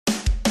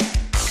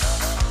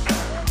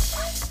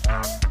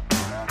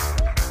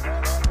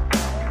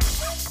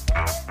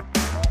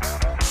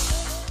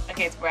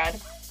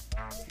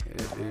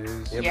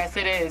is. Yes,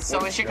 it is.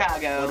 So is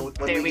Chicago.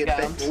 There we go.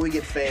 When we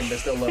get fame, they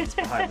still love us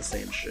behind the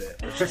scenes shit.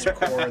 Let's just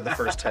record the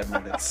first 10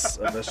 minutes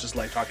of us just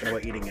like talking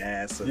about eating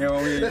ass. And... You know,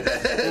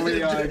 when we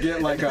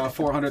get like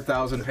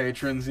 400,000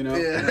 patrons, you know?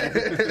 Yeah.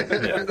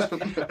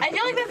 I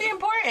feel like that'd be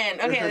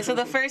important. Okay, so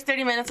the first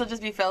 30 minutes will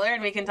just be filler,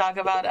 and we can talk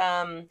about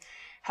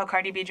how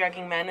Cardi B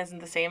drugging men isn't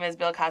the same as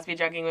Bill Cosby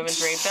drugging women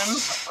to rape them.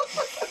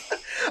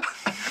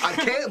 I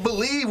can't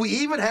believe we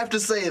even have to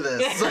say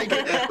this. Like,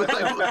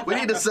 we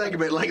need a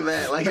segment like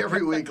that, like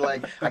every week.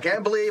 Like, I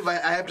can't believe I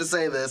have to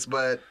say this,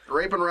 but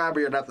rape and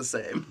robbery are not the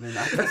same.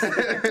 Just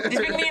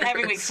bring me in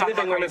every week to talk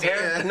about Sniffing women's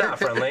hair, not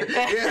friendly.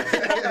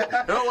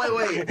 Yeah. No,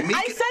 wait.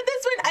 I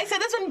said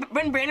this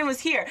when Brandon was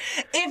here.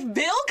 If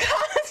Bill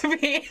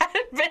Cosby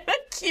had been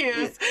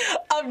accused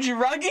of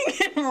drugging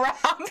and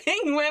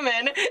robbing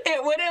women,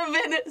 it would have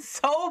been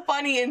so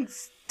funny and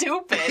stupid.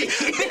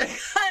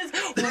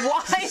 Because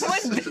why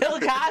would Bill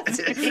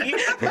Cosby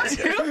do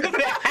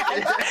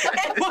that?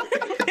 And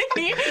wouldn't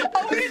be a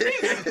weird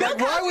thing. Like,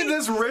 why would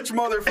this rich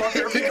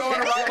motherfucker be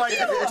going around like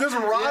just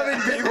robbing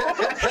people?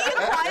 He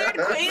acquired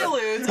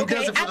Quaaludes,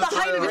 okay, at the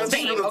height of his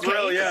fame,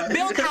 okay?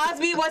 Bill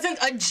Cosby wasn't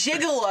a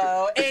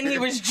gigolo, and he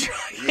was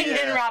drugging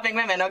and robbing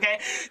women, okay?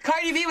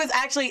 Cardi B was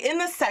actually in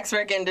the sex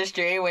work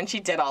industry when she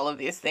did all of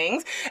these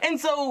things. And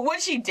so what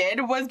she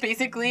did was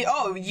basically,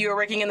 you were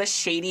working in the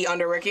shady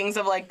underworkings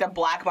of, like, the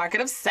black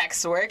market of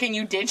sex work, and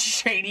you did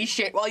shady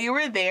shit while you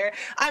were there.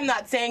 I'm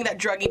not saying that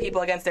drugging people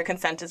against their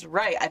consent is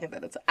right. I think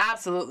that it's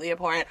absolutely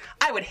abhorrent.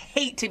 I would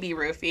hate to be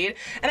roofied,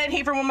 and I'd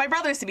hate for one of my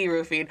brothers to be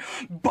roofied.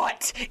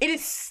 But it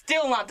is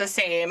still not the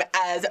same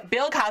as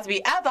Bill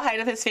Cosby at the height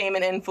of his fame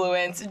and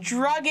influence,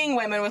 drugging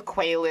women with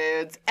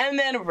Quaaludes and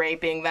then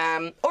raping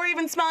them, or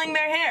even smelling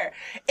their hair.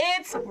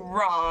 It's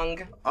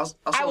wrong. Also,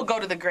 I will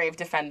go to the grave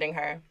defending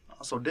her.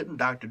 Also, didn't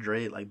Dr.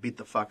 Dre like beat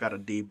the fuck out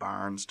of Dee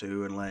Barnes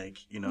too, and like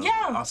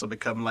also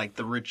become like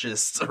the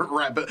richest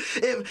rapper?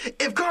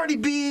 If Cardi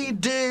B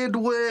did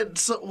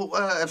what,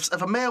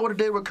 if a man would have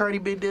did what Cardi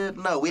B did,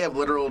 no, we have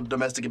literal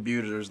domestic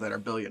abusers that are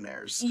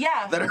billionaires.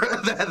 Yeah,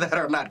 that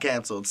are not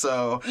canceled.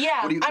 So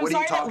yeah, I'm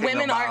sorry that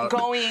women aren't about?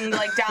 going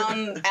like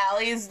down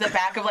alleys, the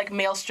back of like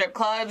male strip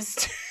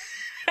clubs,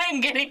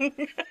 and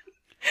getting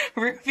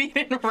roofied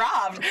and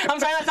robbed. I'm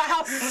sorry, that's not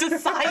how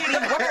society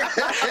works.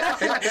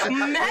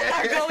 Men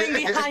are going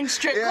behind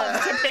strip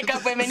clubs to pick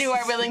up women who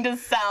are willing to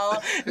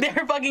sell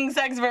their fucking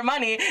sex for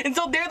money, and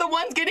so they're the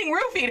ones getting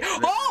roofied.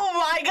 Oh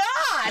my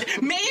God!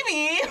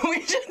 Maybe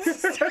we should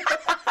stop.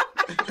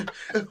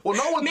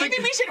 Well, Maybe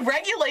we should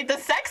regulate the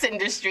sex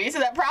industry so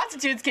that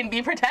prostitutes can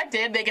be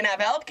protected, they can have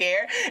health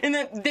care, and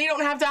that they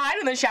don't have to hide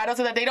in the shadows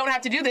so that they don't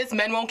have to do this.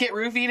 Men won't get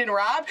roofied and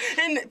robbed,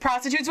 and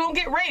prostitutes won't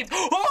get raped.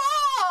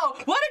 Oh,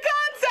 what a concept!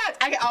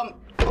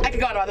 I could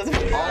go on about this.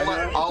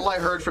 All I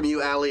heard from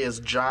you, Allie,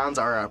 is Johns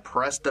are a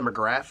oppressed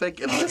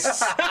demographic in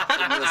this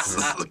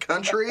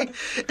country,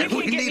 and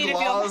we need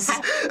laws.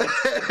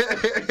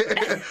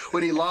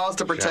 We need laws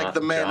to protect the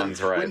men.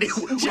 John's right.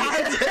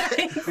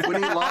 We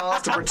need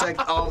laws to protect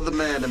all the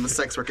men in the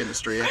sex work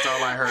industry. That's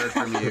all I heard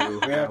from you.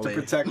 We have to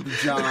protect the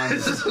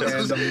Johns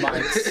and the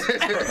Mikes.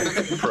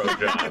 Pro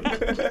John.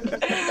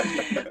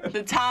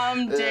 The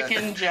Tom, Dick,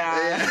 and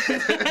John.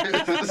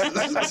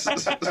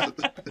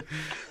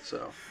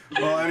 So.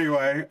 Well,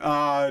 anyway,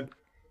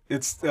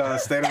 it's State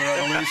of the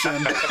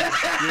Revolution,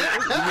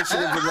 the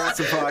Michigan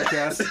Progressive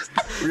Podcast.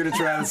 We're going to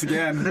try this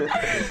again.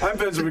 I'm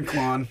Benjamin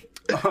Kwan.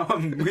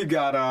 We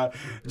got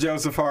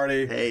Joseph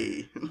Hardy,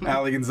 Hey.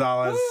 Ali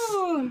Gonzalez,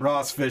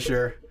 Ross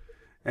Fisher,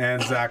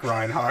 and Zach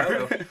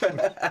Reinhardt.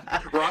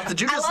 Ross,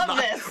 did you just I love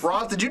nod? this.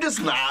 Ross, did you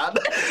just nod?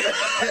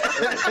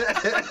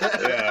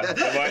 Yeah,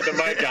 the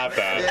mic got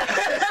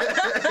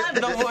that.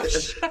 The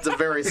whoosh. It's a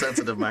very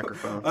sensitive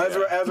microphone.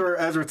 As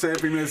we're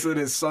taping this, it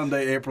is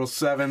Sunday, April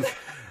 7th.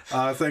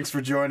 Thanks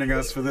for joining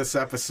us for this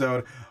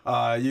episode.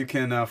 You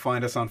can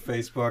find us on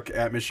Facebook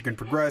at Michigan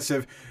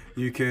Progressive.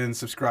 You can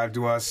subscribe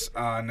to us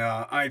on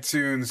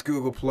iTunes,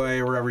 Google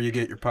Play, wherever you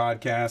get your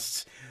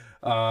podcasts.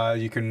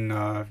 You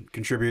can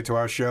contribute to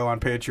our show on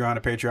Patreon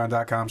at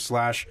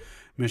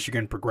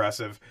patreon.com/Michigan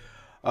Progressive.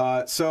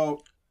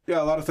 So,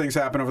 yeah, a lot of things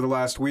happened over the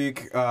last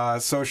week.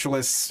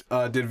 Socialists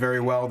did very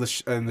well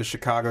in the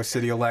Chicago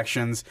city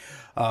elections.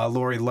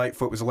 Lori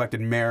Lightfoot was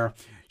elected mayor.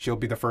 She'll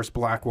be the first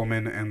black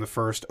woman and the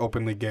first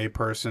openly gay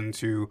person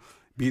to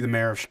be the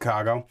mayor of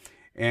Chicago.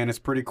 And it's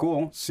pretty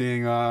cool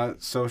seeing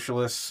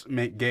socialists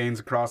make gains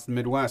across the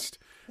Midwest.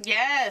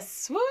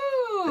 Yes. Woo.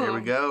 There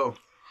we go.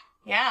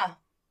 Yeah.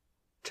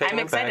 Taking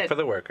I'm it back excited. for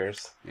the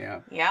workers.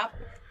 Yeah. Yep.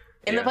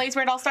 In the place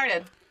where it all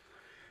started.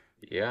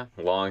 Yeah,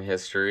 long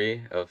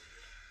history of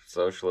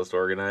socialist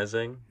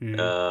organizing.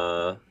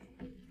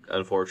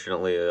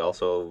 Unfortunately,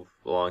 also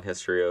a long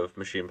history of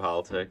machine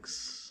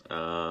politics.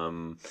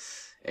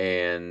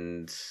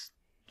 And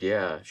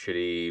yeah,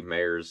 shitty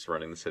mayors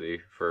running the city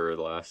for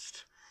the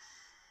last...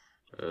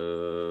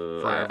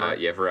 Forever.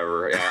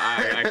 Forever.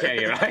 Yeah, I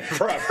can't even.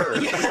 Forever.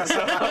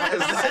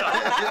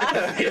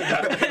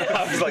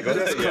 I was like,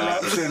 just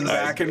corruption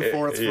back and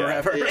forth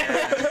forever.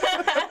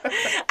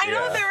 I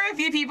know there were a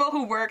few people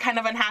who were kind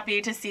of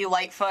unhappy to see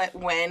Lightfoot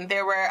win.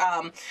 There were,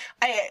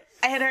 I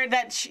had heard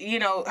that she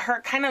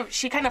kind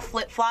of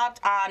flip flopped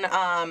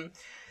on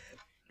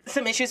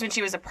some issues when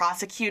she was a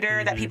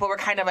prosecutor that people were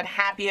kind of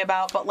unhappy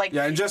about. But like,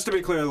 yeah, and just to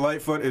be clear,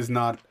 Lightfoot is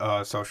not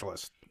a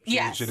socialist.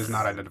 She does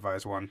not identify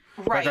as one.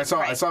 Right. Like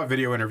I saw a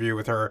video interview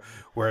with her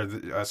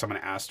where someone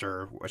asked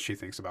her what she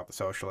thinks about the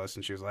socialists,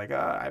 and she was like,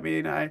 I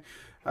mean, I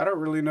don't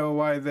really know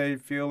why they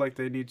feel like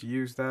they need to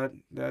use that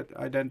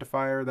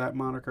identifier, that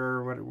moniker,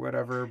 or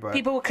whatever. But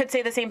people could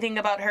say the same thing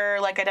about her,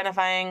 like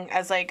identifying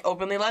as like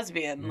openly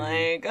lesbian,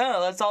 like, oh,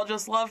 let's all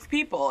just love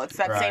people. It's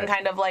that same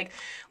kind of like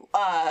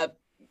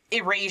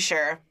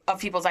erasure of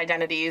people's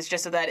identities,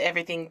 just so that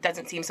everything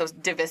doesn't seem so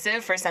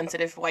divisive for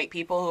sensitive white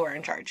people who are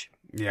in charge.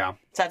 Yeah.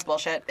 So that's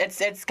bullshit.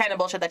 It's kind of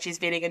bullshit that she's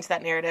feeding into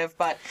that narrative,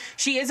 but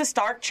she is a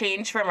stark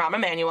change from Rahm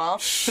Emanuel,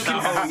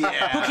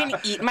 who can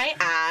eat my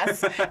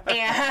ass,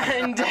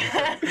 and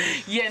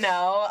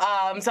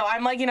so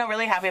I'm like,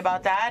 really happy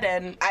about that,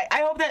 and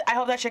I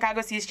hope that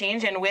Chicago sees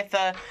change, and with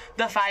the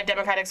 5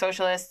 Democratic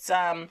Socialists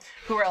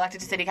who were elected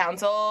to City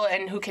Council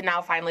and who can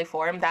now finally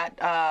form that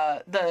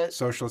the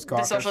Socialist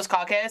Caucus. The Socialist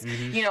Caucus,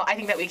 I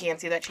think that we can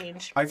see that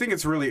change. I think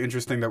it's really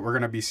interesting that we're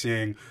going to be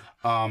seeing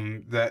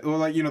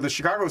the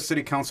Chicago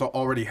City Council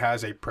already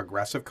has a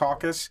progressive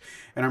caucus,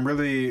 and I'm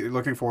really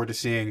looking forward to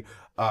seeing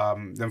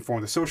them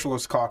form the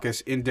Socialist Caucus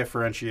in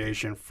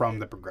differentiation from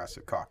the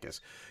Progressive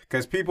Caucus,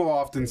 because people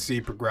often see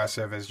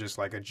progressive as just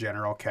like a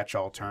general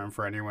catch-all term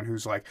for anyone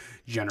who's like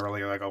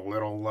generally like a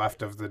little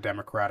left of the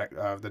Democratic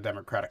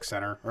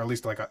center, or at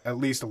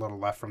least a little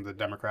left from the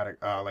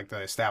Democratic like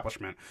the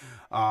establishment.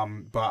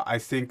 But I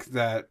think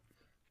that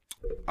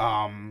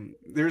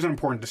there's an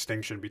important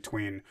distinction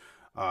between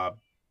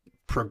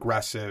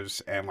progressives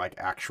and like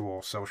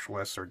actual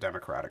socialists or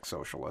democratic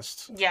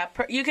socialists. Yeah,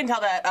 you can tell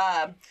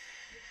that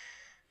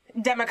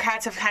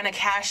Democrats have kind of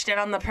cashed in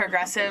on the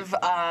progressive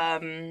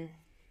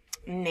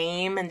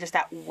name and just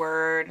that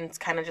word, and it's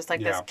kind of just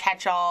like this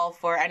catch-all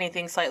for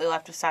anything slightly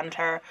left of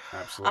center.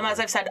 Absolutely. As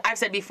I've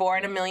said before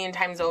and a million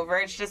times over,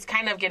 it's just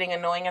kind of getting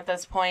annoying at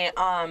this point.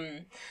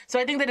 So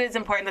I think that it is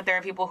important that there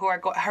are people who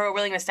are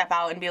willing to step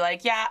out and be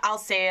like, yeah, I'll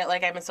say it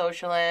like I'm a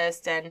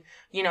socialist, and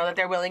that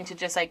they're willing to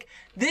just like,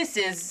 this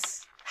is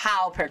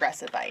how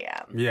progressive I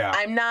am. Yeah.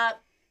 I'm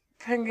not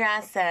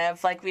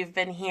progressive like we've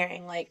been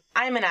hearing. Like,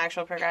 I'm an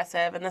actual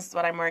progressive, and this is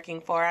what I'm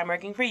working for. I'm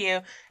working for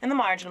you and the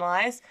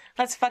marginalized.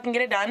 Let's fucking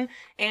get it done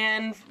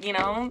and,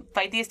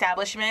 fight the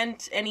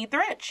establishment and eat the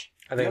rich.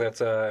 I think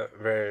that's a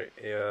very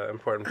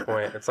important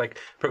point. It's like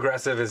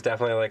progressive is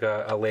definitely like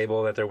a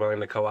label that they're willing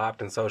to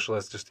co-opt, and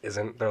socialist just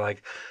isn't. They're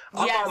like,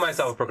 I'll call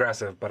myself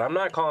progressive, but I'm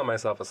not calling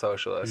myself a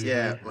socialist.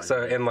 Yeah.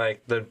 So in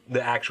like the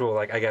actual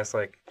like, I guess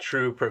like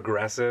true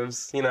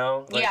progressives, in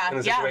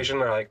the situation,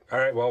 they're like, all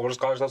right, well, we'll just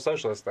call ourselves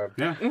socialists then.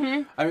 Yeah.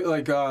 Mm-hmm. I mean,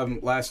 like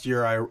last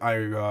year,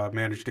 I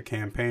managed a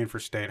campaign for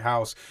State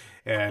House.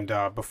 And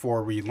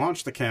before we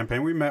launched the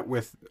campaign, we met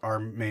with our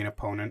main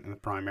opponent in the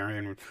primary,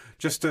 and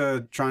just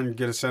to try and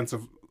get a sense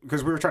of,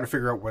 because we were trying to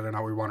figure out whether or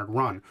not we wanted to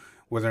run,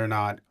 whether or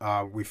not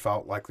we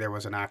felt like there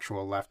was an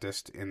actual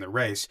leftist in the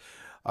race,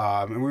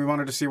 and we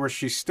wanted to see where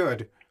she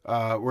stood,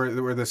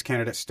 where this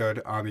candidate stood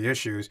on the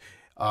issues.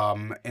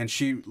 And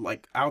she,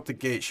 like, out the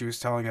gate, she was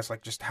telling us,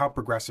 like, just how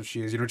progressive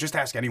she is. Just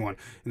ask anyone,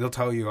 and they'll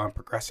tell you I'm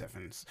progressive.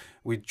 And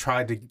we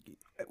tried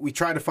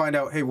to find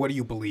out, hey, what do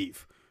you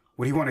believe?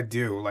 What do you want to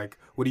do? Like,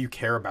 what do you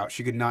care about?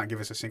 She could not give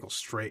us a single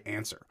straight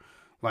answer.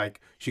 Like,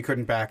 she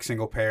couldn't back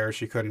single payer.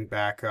 She couldn't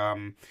back,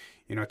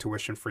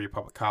 tuition-free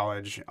public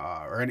college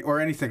or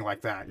anything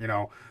like that.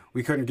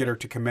 We couldn't get her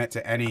to commit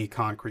to any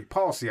concrete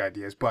policy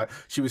ideas, but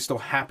she was still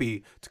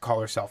happy to call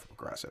herself a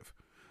progressive.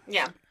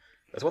 Yeah.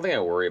 That's one thing I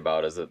worry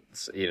about is that,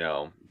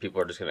 people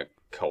are just going to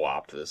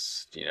co-opt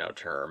this,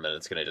 term, and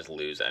it's going to just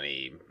lose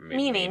any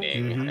meaning.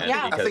 Mm-hmm.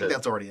 Yeah. I think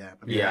that's already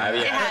happened. Yeah.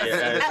 It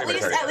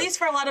has. At least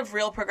for a lot of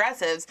real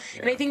progressives.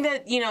 Yeah. And I think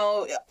that,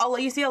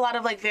 you see a lot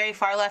of like very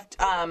far left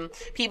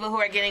people who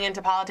are getting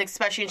into politics,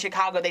 especially in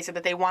Chicago. They said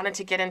that they wanted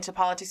to get into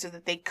politics so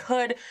that they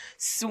could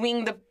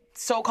swing the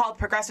so-called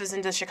progressives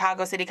into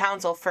Chicago City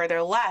Council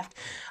further left.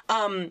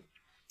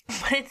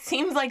 But it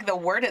seems like the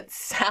word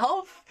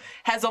itself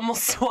has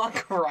almost swung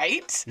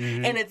right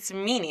in its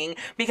meaning,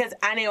 because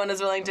anyone is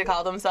willing to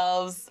call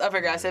themselves a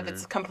progressive.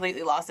 It's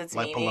completely lost its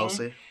meaning. Like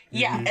Pelosi.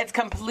 Yeah, it's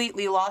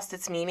completely lost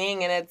its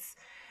meaning, and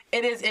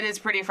it is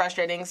pretty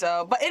frustrating.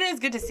 So, but it is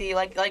good to see,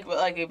 like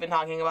we've been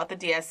talking about, the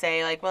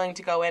DSA, like, willing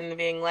to go in and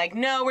being like,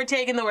 no, we're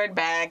taking the word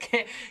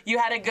back. You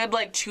had a good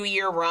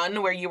 2-year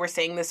run where you were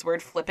saying this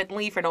word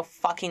flippantly for no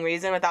fucking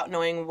reason without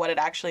knowing what it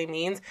actually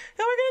means.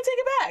 Then we're gonna take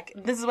it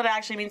back. This is what it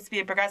actually means to be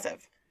a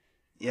progressive.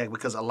 Yeah,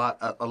 because a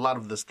lot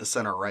of the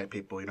center right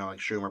people, like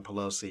Schumer,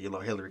 Pelosi,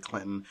 Hillary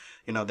Clinton,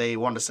 they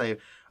wanted to say,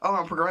 "Oh,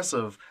 I'm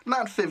progressive."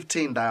 Not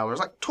 $15,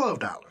 like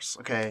 $12.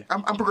 Okay,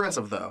 I'm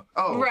progressive though.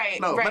 Oh, right,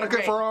 no, right, Medicare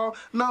right. for all.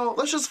 No,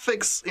 let's just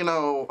fix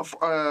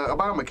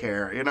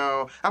Obamacare.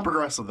 I'm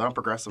progressive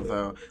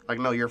though. Like,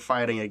 no, you're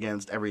fighting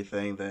against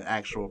everything that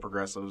actual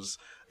progressives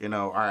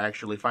are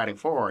actually fighting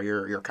for.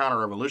 You're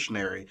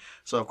counter-revolutionary.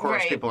 So of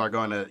course people are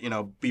going to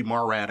be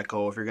more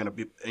radical if you're going to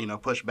be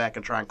push back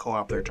and try and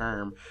co-opt their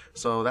term.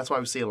 So that's why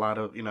we see a lot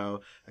of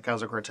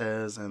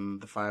Ocasio-Cortez and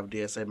the 5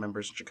 DSA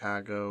members in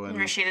Chicago and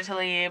Rashida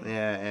Tlaib.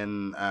 Yeah,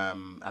 and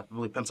I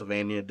believe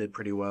Pennsylvania did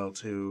pretty well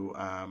too.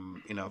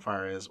 As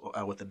far as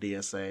with the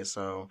DSA.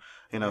 So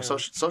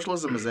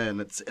socialism is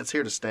in. It's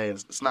here to stay.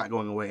 It's not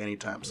going away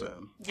anytime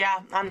soon. Yeah,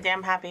 I'm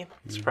damn happy.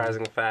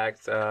 Surprising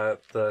fact: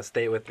 the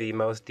state with the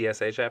most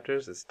DSA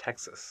chapters is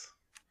Texas.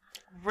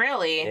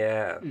 Really?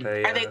 Yeah.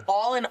 Are they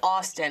all in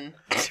Austin?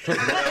 Yes.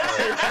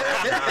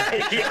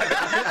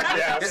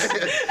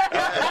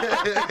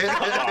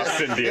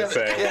 Austin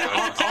DSA.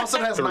 Yeah,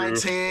 Austin has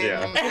 19,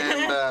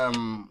 yeah.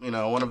 and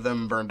one of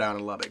them burned down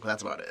in Lubbock. But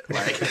that's about it.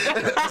 Like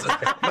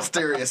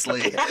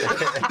mysteriously.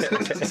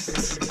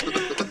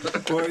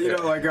 Well,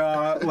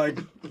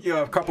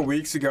 a couple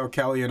weeks ago,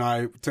 Kelly and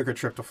I took a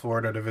trip to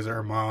Florida to visit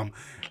her mom,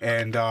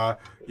 and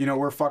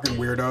we're fucking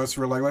weirdos.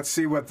 We're like, let's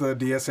see what the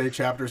DSA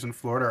chapters in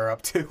Florida are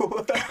up to.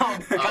 Oh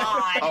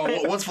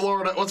God! What's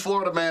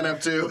Florida man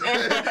up to?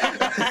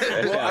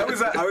 Well, I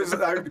was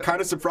kind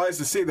of surprised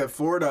to see that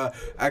Florida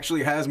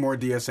actually has more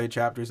DSA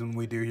chapters than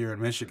we do here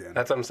in Michigan.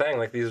 That's what I'm saying.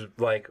 Like these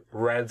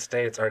red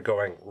states are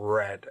going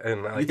red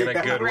and in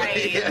a good Right.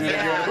 way.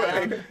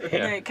 Yeah.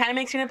 It kind of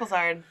makes your nipples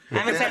hard.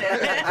 I'm excited.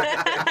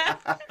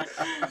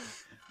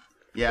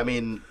 Yeah, I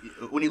mean,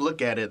 when you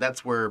look at it,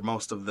 that's where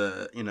most of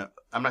the, I'm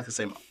not going to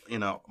say,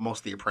 most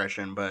of the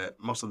oppression, but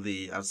most of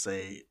the, I would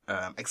say,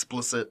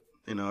 explicit,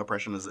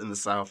 oppression is in the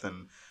South.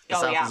 And the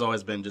South has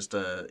always been just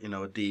a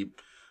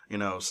deep,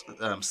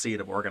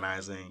 seed of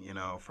organizing,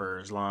 for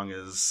as long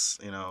as,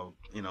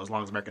 as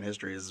long as American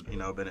history has,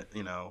 been,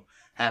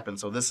 happened.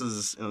 So this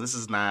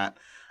is not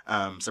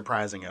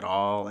surprising at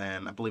all.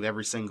 And I believe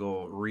every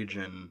single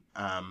region,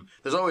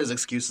 there's always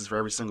excuses for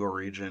every single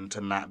region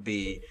to not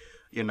be,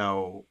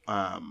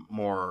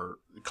 more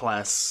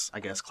class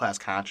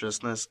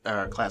consciousness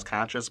or class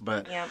conscious,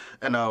 but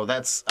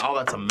that's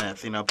a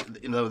myth.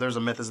 There's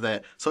a myth is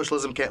that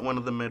socialism can't win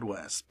in the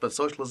Midwest, but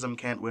socialism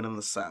can't win in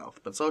the South,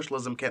 but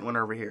socialism can't win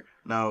over here.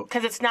 No,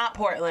 because it's not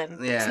Portland.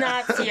 Yeah. It's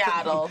not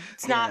Seattle.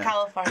 It's not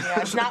California.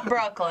 It's not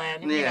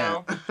Brooklyn.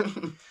 Yeah.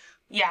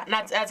 Yeah,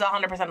 that's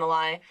 100% a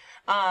lie.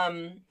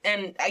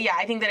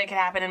 I think that it can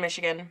happen in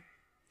Michigan.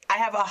 I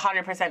have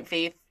 100%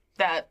 faith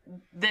that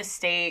this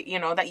state,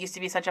 that used to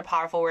be such a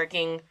powerful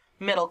working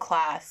middle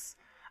class,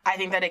 I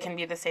think that it can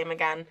be the same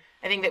again.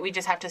 I think that we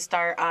just have to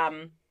start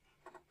kind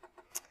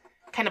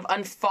of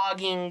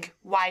unfogging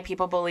why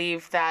people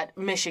believe that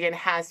Michigan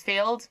has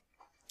failed.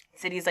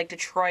 Cities like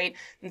Detroit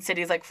and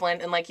cities like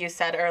Flint and, like you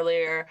said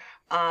earlier,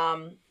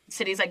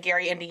 cities like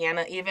Gary,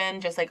 Indiana, even,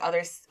 just like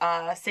other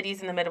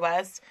cities in the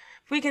Midwest.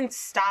 If we can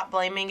stop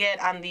blaming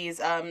it on these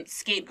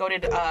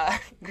scapegoated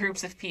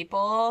groups of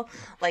people,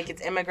 like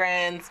it's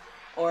immigrants,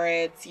 or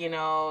it's,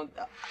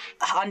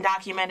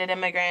 undocumented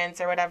immigrants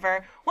or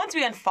whatever. Once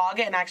we unfog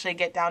it and actually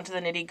get down to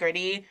the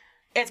nitty-gritty,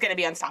 it's going to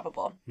be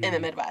unstoppable in the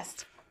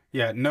Midwest.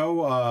 Yeah,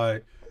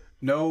 no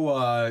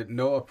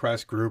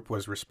oppressed group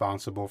was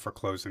responsible for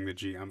closing the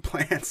GM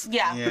plants.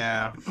 Yeah.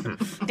 Yeah.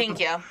 Thank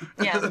you.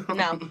 Yeah,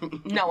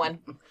 no one.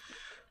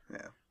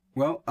 Yeah.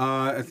 Well,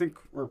 I think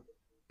we'll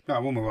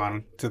move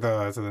on to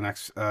the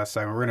next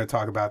segment. We're going to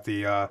talk about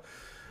the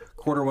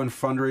quarter one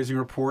fundraising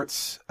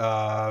reports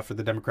for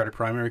the Democratic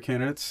primary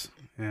candidates,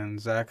 and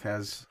Zach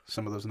has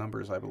some of those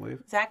numbers, I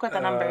believe. Zach with the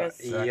numbers.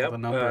 Zach with the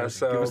numbers.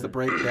 Give us the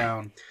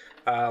breakdown.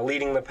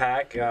 Leading the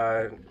pack,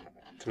 to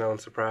no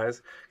one's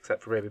surprise,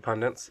 except for maybe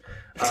pundits,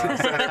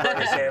 Senator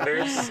Bernie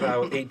Sanders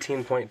with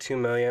 $18.2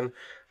 million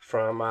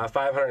from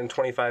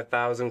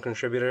 525,000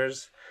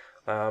 contributors.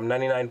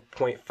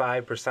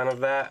 99.5% of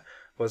that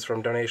was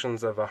from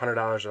donations of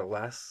 $100 or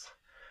less.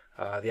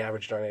 The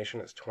average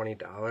donation is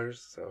 $20,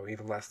 so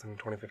even less than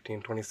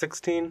 2015,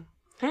 2016.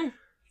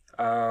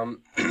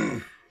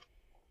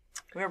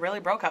 We're really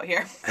broke out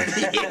here.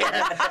 Yeah.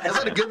 Is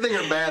that a good thing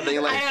or bad thing?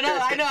 Like, I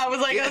know. I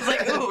was like,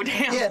 ooh,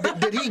 damn. Yeah,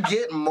 did he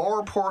get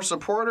more poor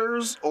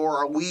supporters, or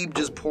are we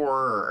just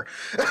poorer?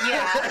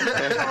 Yeah,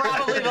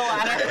 probably the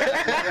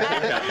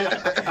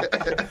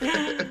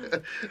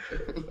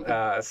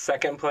latter.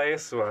 Second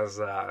place was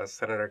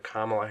Senator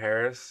Kamala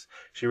Harris.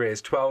 She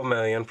raised $12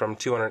 million from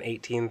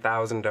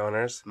 218,000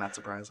 donors. Not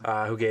surprising.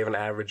 Who gave an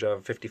average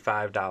of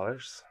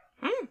 $55.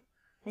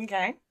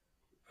 Okay.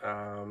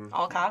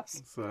 All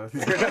cops.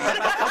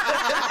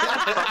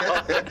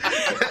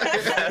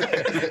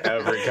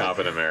 Every cop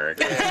in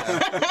America.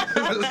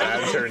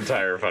 That's her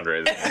entire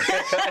fundraising.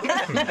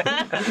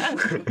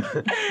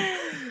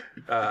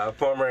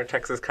 Former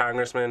Texas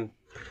Congressman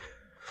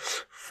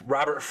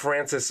Robert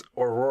Francis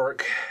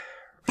O'Rourke.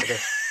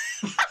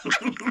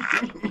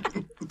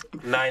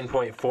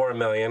 $9.4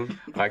 million.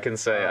 I can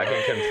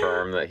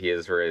confirm that he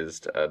has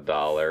raised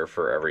 $1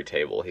 for every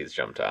table he's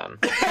jumped on.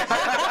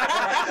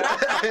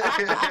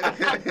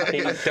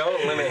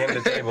 Don't limit him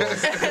to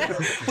tables.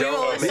 We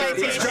will list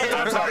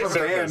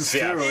citations.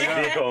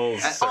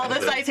 Vehicles. All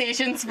the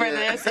citations for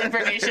this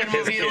information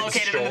will be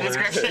located in the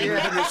description. In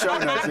the show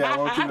notes,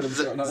 we'll keep it in the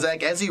show notes.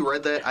 Zach, as you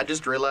read that, I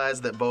just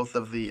realized that both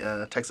of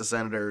the Texas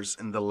senators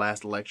in the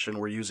last election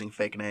were using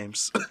fake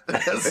names.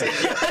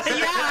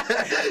 Yeah,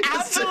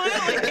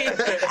 absolutely.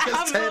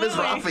 Ted is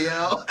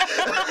Raphael.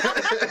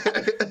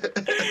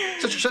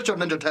 Shut your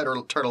Ninja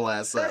Turtle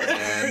ass up,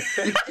 man.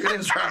 Your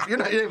name's Raphael. Your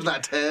name's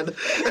not Ted.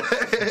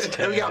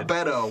 And we got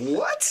Beto.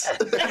 What?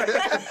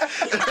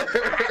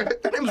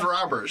 Your name's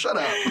Robert. Shut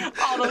up.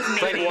 All those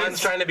names. Like one's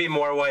trying to be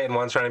more white and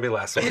one's trying to be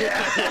less white.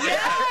 Yeah.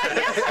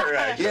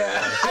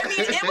 I mean,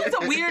 it was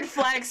a weird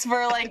flex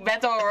for like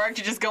Beto O'Rourke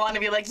to just go on and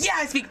be like, "Yeah,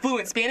 I speak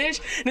fluent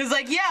Spanish," and it's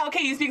like, "Yeah,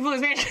 okay, you speak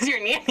fluent Spanish because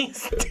your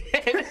nanny's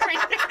dead,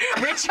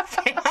 rich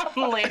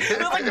family." It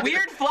was like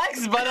weird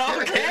flex, but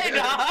okay,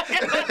 dog.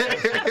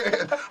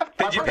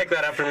 Did you pick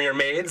that up from your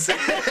maids?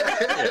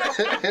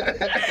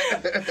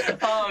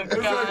 Oh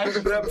god.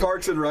 That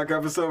Parks and Rec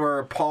episode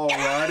where Paul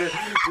Rudd is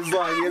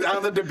like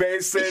on the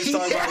debate stage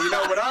talking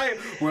about,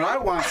 when I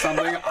want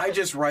something, I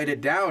just write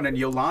it down and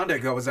Yolanda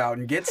goes out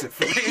and gets it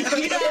for me.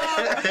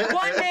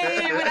 One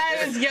day when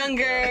I was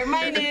younger,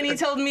 my nanny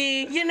told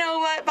me, "You know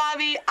what,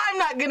 Bobby? I'm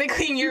not gonna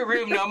clean your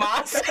room no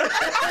mas."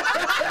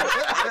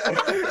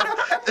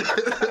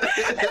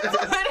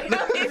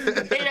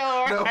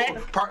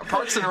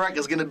 Parks and Rec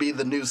is going to be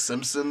the new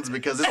Simpsons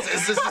because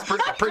it's just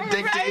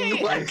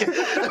predicting like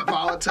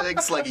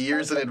politics like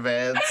years in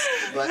advance.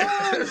 Like,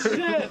 oh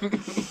shit!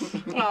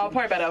 Oh,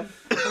 poor Beto.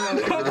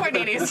 Poor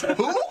nannies.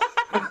 Who?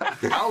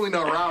 I only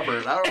know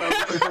Robert.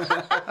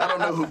 I don't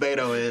know who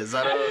Beto is.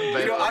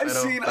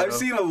 I've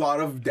seen a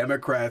lot of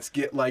Democrats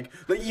get like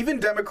even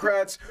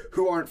Democrats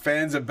who aren't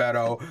fans of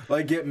Beto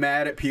like get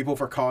mad at people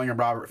for calling him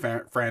Robert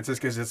Francis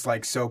because it's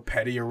like so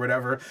petty or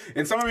whatever.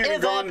 And some have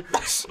even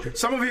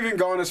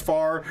gone as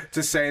far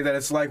to say that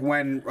it's like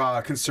when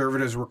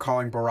conservatives were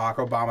calling Barack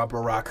Obama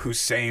Barack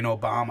Hussein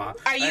Obama.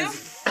 Are you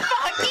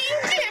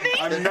fucking kidding?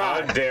 I'm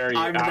not. How dare you?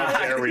 How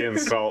dare we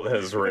insult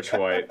his rich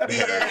white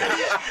heritage?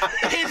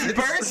 His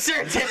birth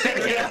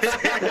certificate.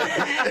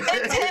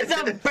 It's his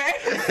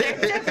birth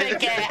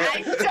certificate.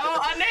 I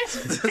don't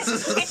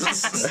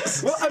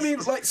understand. Well, I mean,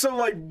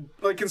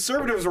 like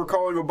conservatives were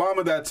calling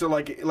Obama that to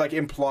like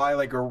imply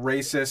like a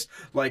racist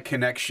like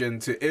connection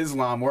to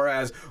Islam,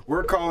 whereas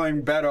we're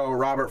calling Beto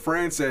Robert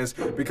Francis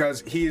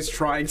because he's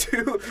trying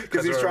to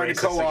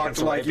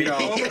co-opt like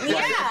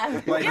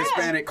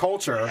Hispanic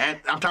culture. And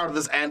I'm tired of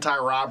this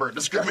anti-Robert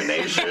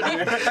discrimination.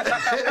 Will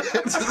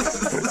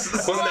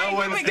no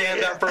one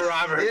stand up for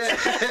Robert?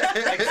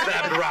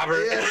 Except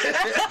Robert.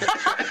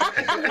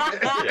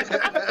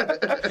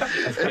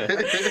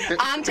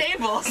 On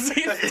tables.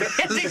 He's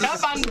standing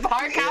up on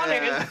bar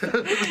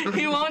counters.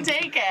 He won't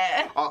take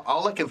it.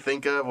 All I can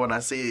think of when I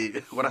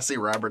see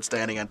Robert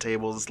standing on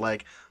tables is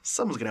like,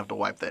 someone's gonna have to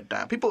wipe that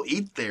down. People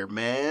eat there,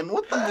 man.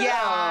 What the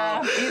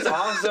hell? He's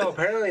also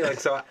apparently like,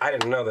 so I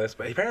didn't know this,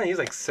 but apparently he's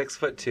like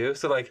 6'2",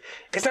 so like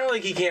it's not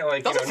like he can't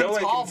like Those no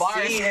one can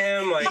bars. see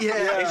him. Like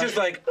it's just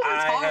like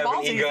I have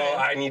an ego.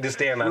 I need to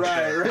stand on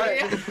stage.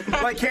 Right.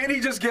 Like, can't he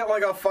just get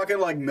like a fucking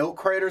like milk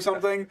crate or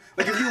something?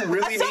 Like, if you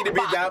really need to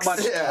be that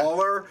much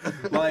taller,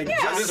 like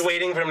I'm just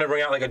waiting for him to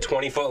bring out like a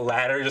 20-foot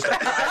ladder. Just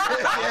like,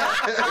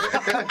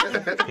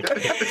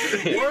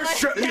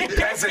 worship me,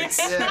 peasants.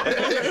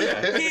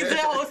 He's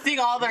hosting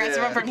all the rest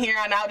of them from here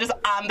on out, just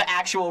on the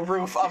actual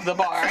roof of the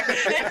bar.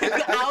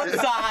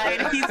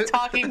 Outside, he's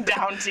talking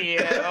down to you.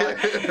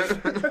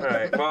 all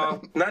right.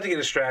 Well, not to get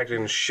distracted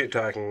and shit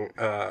talking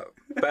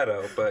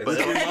Beto, but Which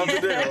we love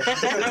to do.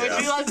 Which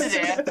we love to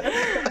do.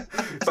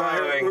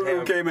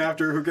 Who came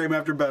after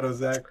Beto,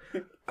 Zach?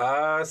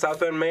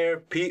 South Bend Mayor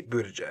Pete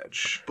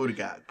Buttigieg.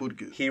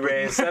 Buttigieg. He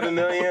raised $7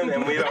 million,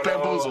 and we don't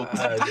know.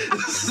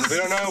 We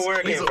don't know where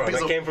it came from.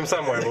 It came from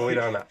somewhere, but we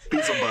don't know.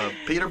 Beelzebub.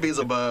 Peter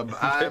Beelzebub.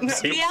 I'm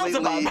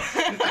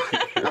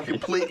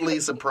completely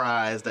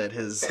surprised at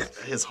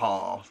his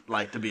haul.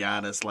 Like, to be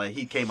honest, like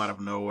he came out of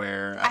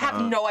nowhere. I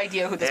have no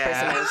idea who this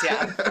person is.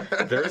 Yeah.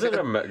 There's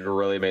a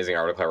really amazing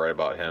article I read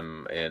about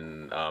him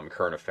in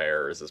Current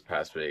Affairs this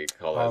past week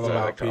called All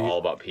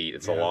About Pete.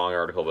 It's a long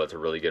article, but it's a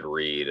really good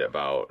read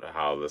about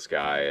how this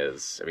guy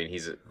is. I mean,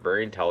 he's a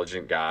very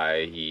intelligent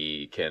guy.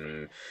 He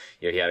can,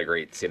 he had a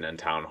great CNN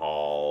town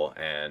hall,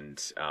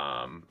 and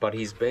but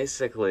he's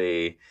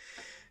basically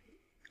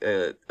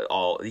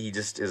he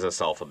just is a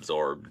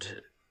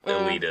self-absorbed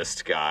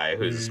elitist guy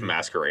who's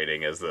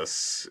masquerading as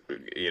this,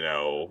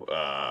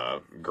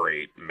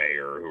 great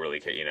mayor who really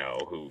can,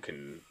 who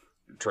can.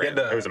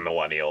 Who's a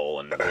millennial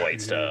and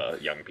relates to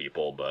young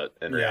people, but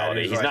in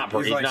reality, he's not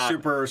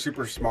super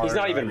smart. He's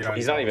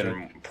not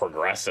even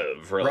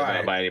progressive, really,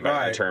 by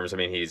any terms. I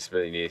mean, he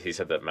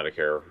said that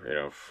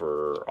Medicare,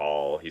 for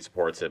all, he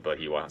supports it, but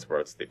he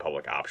supports the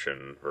public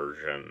option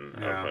version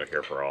of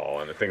Medicare for all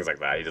and things like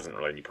that. He doesn't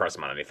really. You press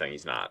him on anything,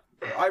 he's not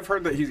I've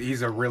heard that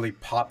he's a really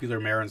popular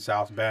mayor in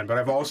South Bend, but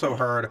I've also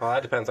heard. Well,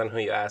 that depends on who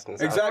you ask in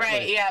South Exactly.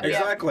 Right, yeah.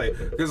 Exactly.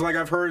 Because, like,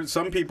 I've heard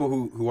some people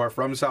who are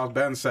from South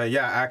Bend say,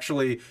 yeah,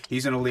 actually,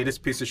 he's an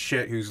elitist piece of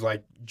shit who's,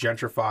 like,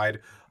 gentrified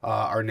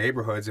our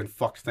neighborhoods and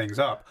fucked things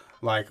up.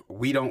 Like,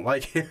 we don't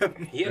like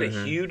him. He had a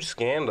huge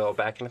scandal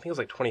back in, I think it was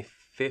like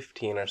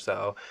 2015 or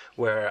so,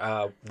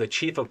 where the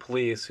chief of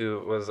police,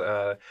 who was,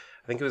 I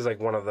think he was like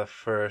one of the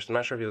first, I'm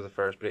not sure if he was the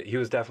first, but he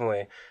was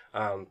definitely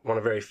one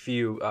of very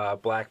few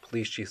black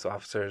police chief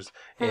officers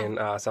in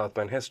South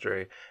Bend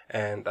history.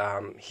 And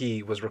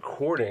he was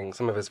recording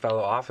some of his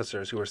fellow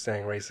officers who were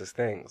saying racist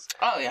things.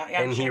 Oh, yeah.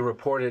 And he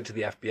reported it to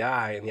the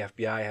FBI, and the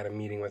FBI had a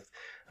meeting with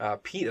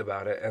Pete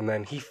about it, and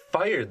then he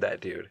fired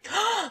that dude.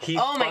 He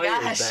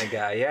fired that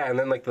guy, yeah. And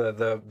then like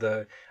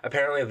the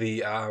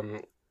apparently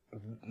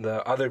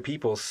the other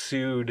people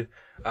sued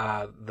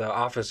the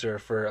officer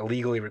for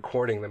illegally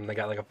recording them. They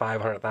got like a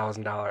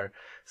 $500,000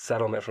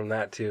 settlement from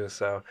that too.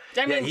 So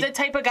I mean, the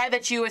type of guy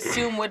that you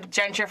assume would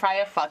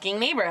gentrify a fucking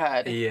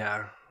neighborhood.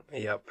 Yeah.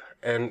 Yep.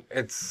 And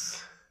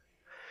it's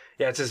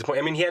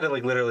disappointing. I mean, he had to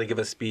like literally give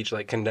a speech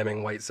like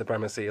condemning white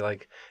supremacy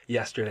like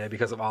yesterday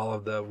because of all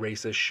of the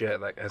racist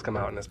shit that has come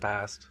out in his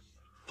past.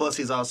 Plus,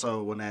 he's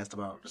also, when asked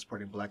about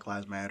supporting Black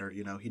Lives Matter,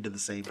 he did the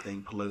same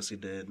thing Pelosi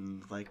did,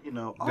 and like, in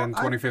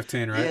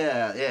 2015, right?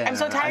 Yeah. I'm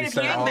so tired of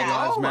hearing that.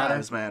 All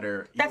lives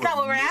matter. That's not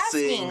what we're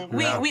asking.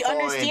 We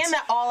understand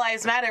that all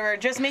lives matter. We're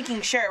just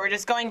making sure. We're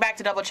just going back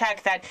to double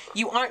check that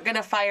you aren't going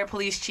to fire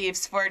police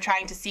chiefs for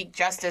trying to seek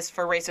justice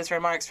for racist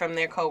remarks from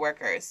their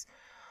coworkers.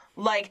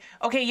 Like,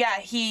 okay,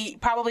 yeah, he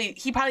probably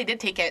did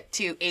take it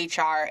to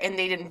HR and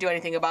they didn't do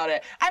anything about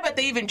it. I bet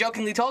they even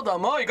jokingly told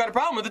him, "Oh, you got a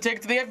problem with it, take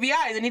it to the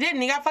FBI." And then he did,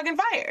 and he got fucking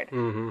fired.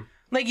 Mm-hmm.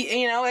 Like,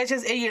 it's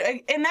just,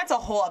 and that's a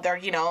whole other,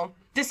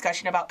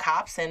 discussion about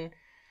cops and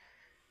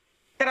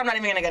that I'm not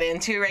even gonna get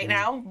into right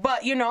now.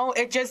 But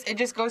it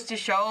just goes to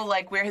show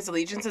like where his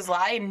allegiances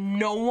lie.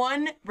 No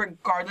one,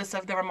 regardless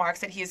of the remarks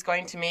that he's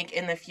going to make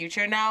in the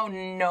future now,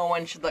 no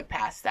one should look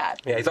past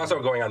that. Yeah, he's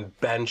also going on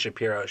Ben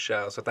Shapiro's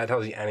show, so if that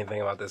tells you anything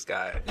about this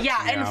guy.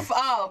 Yeah. And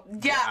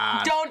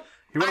don't.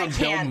 He went on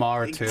Bill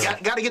Maher, too.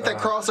 Got to get that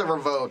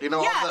crossover vote.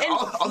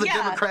 All the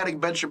Democratic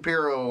Ben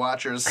Shapiro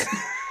watchers.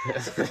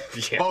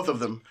 Both of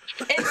them.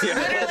 It's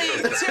literally,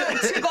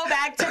 to go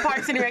back to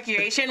Parks and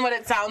Recreation, what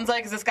it sounds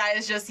like is this guy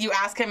is just, you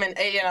ask him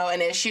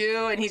an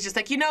issue, and he's just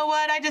like, you know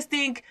what, I just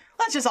think,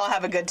 let's just all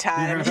have a good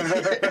time.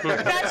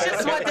 That's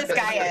just what this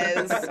guy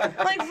is.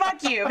 Like,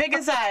 fuck you, pick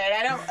a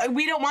side.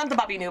 We don't want the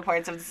Bobby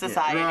Newports of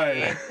society.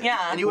 Right.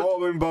 Yeah.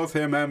 And both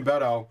him and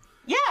Beto.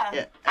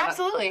 Yeah,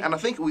 absolutely. And I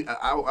think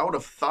I would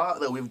have thought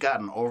that we've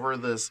gotten over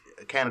this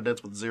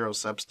candidates with zero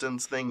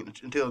substance thing in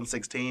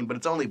 2016, but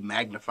it's only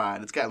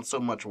magnified. It's gotten so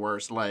much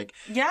worse. Like,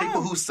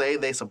 people who say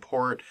they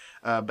support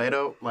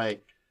Beto,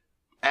 like,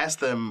 ask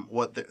them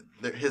what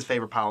his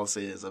favorite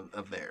policy is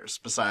of theirs.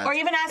 Besides, or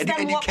even ask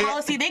them what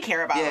policy they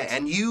care about. Yeah,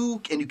 and you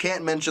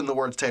can't mention the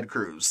words Ted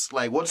Cruz.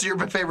 Like, what's your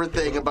favorite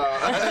thing about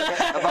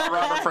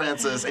Robert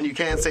Francis? And you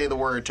can't say the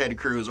word Ted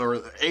Cruz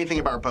or anything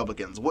about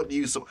Republicans. What do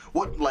you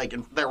like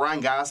in that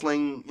Ryan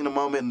Gosling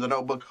moment in The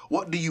Notebook?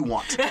 What do you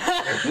want?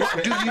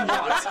 What do you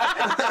want?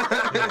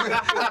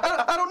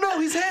 I don't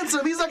know. He's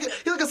handsome. He's like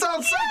a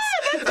solid six.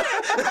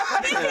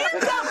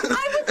 Handsome.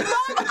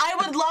 I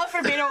would love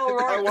for Beto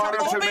O'Rourke. I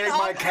want him to make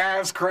my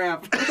calves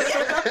cramp.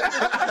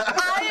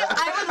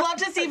 I would love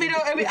to see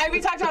Beto.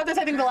 We talked about this,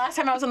 I think, the last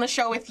time I was on the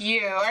show with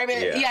you. I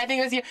think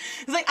it was you.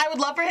 It's like, I would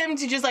love for him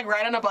to just, like,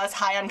 ride on a bus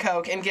high on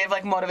coke and give,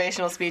 like,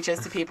 motivational speeches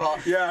to people.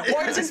 Yeah.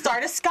 Or to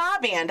start a ska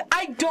band.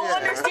 I don't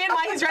understand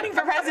why he's running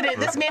for president.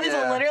 This man is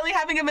literally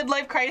having a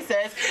midlife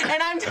crisis,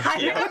 and I'm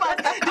tired of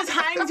us just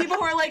hiring people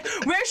who are like,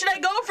 where should I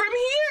go from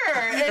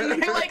here?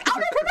 And they're like, I'll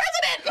run for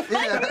president!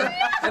 Like,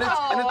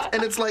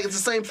 and it's like, it's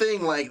the same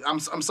thing. Like, I'm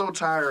so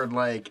tired,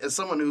 like, as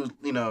someone who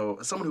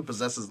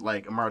possesses,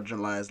 like, a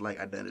marginalized, like,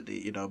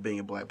 identity, being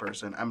a black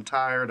person, I'm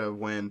tired of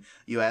when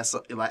you ask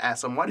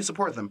them, why do you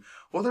support them?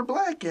 Well, they're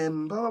black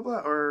and blah, blah,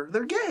 blah, or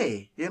they're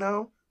gay,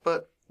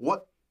 but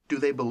what do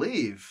they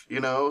believe?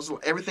 So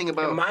everything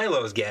about... And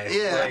Milo's gay.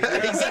 Yeah.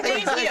 Like,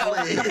 Thank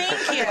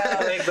you.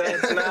 Like,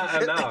 that's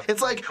not enough.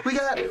 It's like, we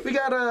got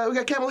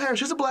Kamala Harris,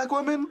 she's a black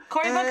woman.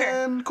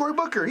 Cory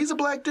Booker, he's a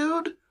black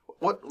dude.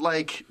 What,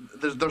 like,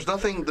 there's no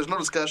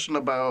discussion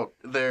about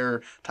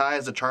their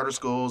ties to charter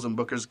schools in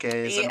Booker's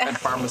case and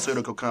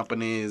pharmaceutical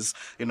companies,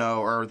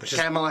 or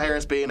Kamala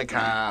Harris being a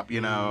cop,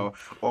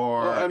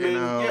 or,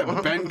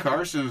 Ben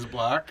Carson's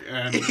black,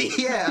 and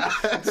yeah.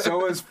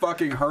 So is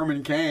fucking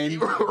Herman Cain.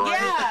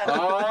 Right.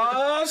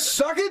 Yeah.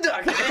 Suck it,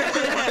 duck.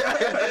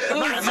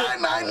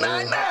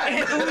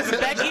 99999. Who's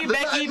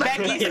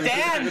Becky,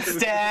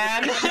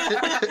 Stan.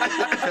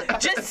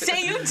 Just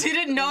say you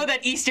didn't know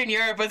that Eastern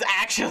Europe was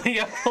actually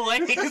a place.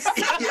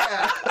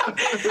 Yeah.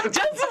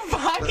 Just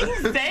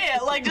fucking say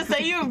it. Like, just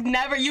say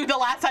the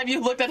last time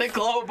you looked at a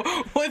globe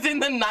was in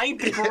the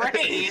 9th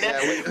grade.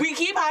 Yeah, we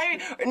keep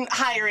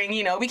hiring,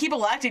 we keep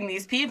electing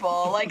these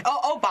people, like,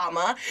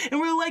 Obama, and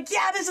we're like,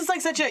 yeah, this is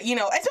like such a,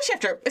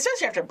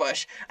 especially after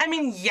Bush. I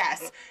mean,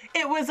 yes,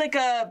 it was like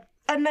a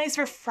a nice,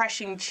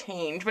 refreshing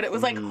change. But it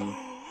was like,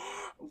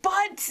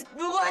 but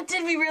what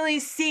did we really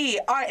see?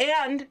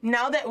 And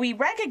now that we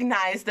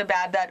recognize the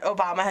bad that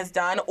Obama has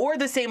done, or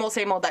the same old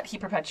that he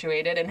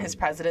perpetuated in his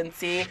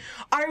presidency,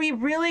 are we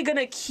really going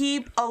to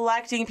keep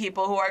electing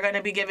people who are going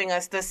to be giving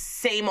us the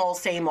same old,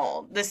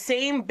 the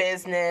same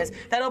business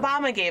that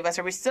Obama gave us?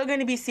 Are we still going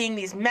to be seeing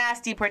these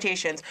mass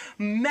deportations,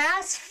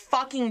 mass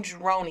fucking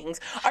dronings?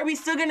 Are we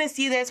still going to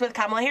see this with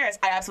Kamala Harris?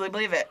 I absolutely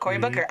believe it. Cory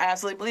Booker, I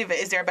absolutely believe it.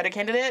 Is there a better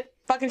candidate?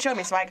 Fucking show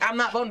me, Spike. I'm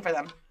not voting for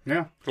them.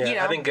 Yeah. You know?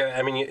 I think,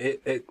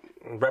 it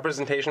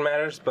representation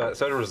matters, but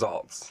so do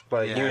results.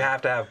 Like, you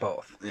have to have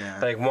both. Yeah.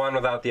 Like, one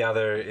without the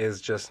other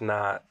is just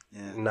not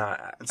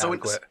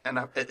adequate.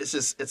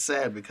 It's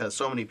sad because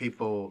so many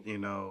people, you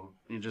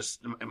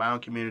just, in my own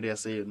community, I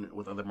see it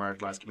with other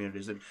marginalized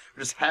communities, that are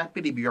just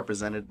happy to be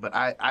represented, but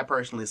I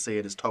personally see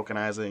it as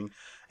tokenizing.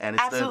 And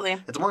it's absolutely.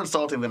 It's more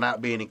insulting than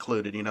not being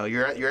included.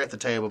 You're at the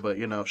table, but,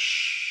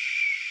 shh.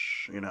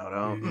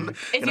 Don't.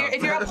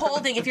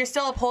 If you're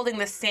still upholding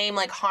the same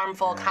like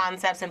harmful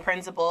concepts and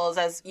principles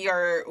as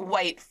your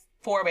white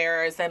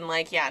forebears, then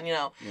it's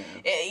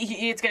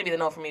gonna be the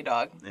no for me,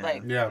 dog.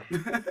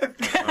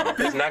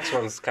 This next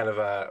one's kind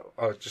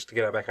of just to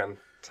get back on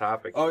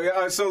topic.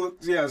 So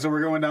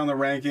we're going down the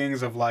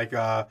rankings of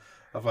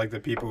the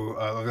people,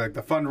 like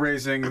the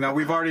fundraising. Now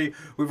we've already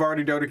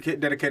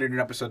dedicated an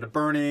episode to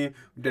Bernie.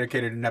 We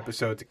dedicated an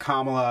episode to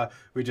Kamala.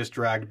 We just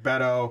dragged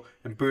Beto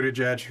and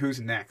Buttigieg. Who's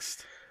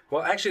next?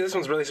 Well, actually, this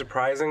one's really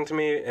surprising to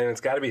me, and it's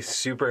got to be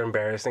super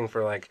embarrassing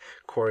for, like,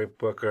 Cory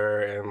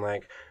Booker and,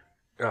 like,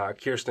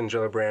 Kirsten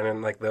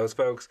Gillibrand, like, those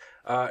folks.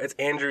 It's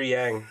Andrew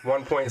Yang,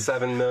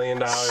 $1.7 million.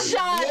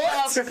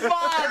 Shut the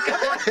fuck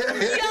up! Yo,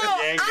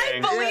 I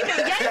believe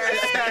it.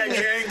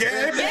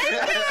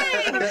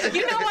 Yang!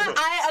 You know what?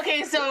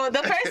 So the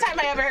first time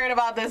I ever heard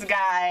about this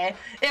guy,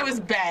 it was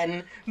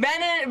Ben.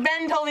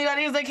 Ben told me about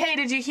it. He was like, hey,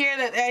 did you hear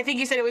that? I think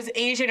you said it was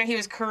Asian or he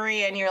was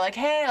Korean. You're like,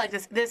 hey, like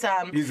this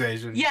He's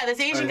Asian. Yeah, this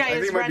Asian guy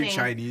is running. I think he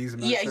might be Chinese.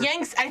 Yeah, sure.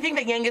 I think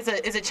that Yang is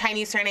a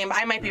Chinese surname.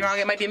 I might be wrong.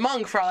 It might be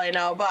Hmong for all I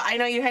know. But I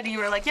know you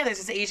were like, yeah, there's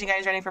this Asian guy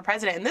who's running for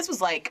president. And this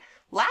was like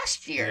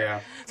last year. Yeah.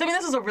 So,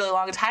 this was a really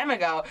long time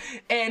ago.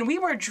 And we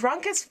were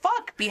drunk as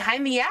fuck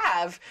behind the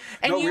Ave.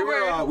 And we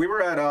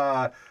were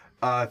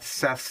at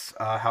Seth's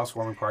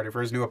housewarming party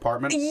for his new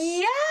apartment.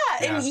 Yeah.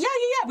 And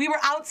we were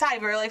outside.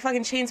 We were like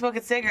fucking chain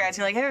smoking cigarettes.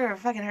 You're like, have you ever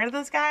fucking heard of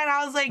this guy? And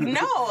I was like,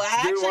 no.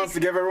 Dude wants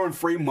to give everyone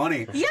free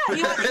money. Yeah,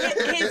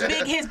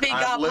 his big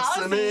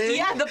policy.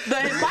 Yeah,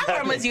 his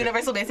platform was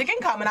universal basic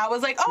income, and I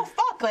was like, oh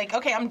fuck, like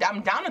okay, I'm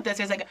down with this.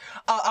 There's like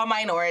a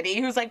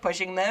minority who's like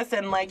pushing this,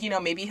 and like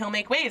maybe he'll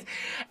make waves.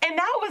 And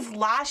that was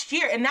last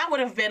year, and that would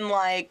have been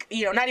like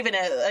not even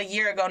a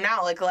year ago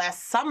now, like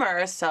last summer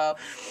or so.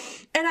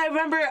 And I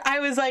remember I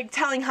was like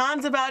telling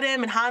Hans about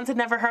him, and Hans had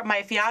never heard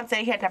my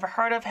fiance. He had never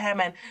heard of him,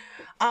 and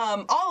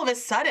all of a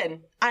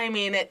sudden,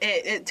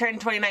 it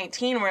turned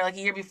 2019. We're like a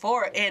year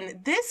before,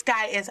 and this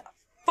guy is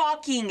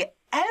fucking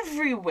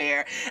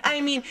everywhere.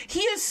 He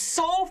is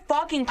so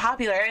fucking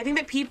popular. I think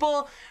that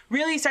people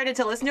really started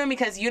to listen to him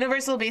because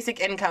universal basic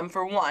income,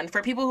 for one,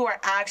 for people who are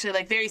actually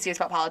like very serious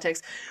about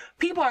politics,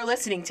 people are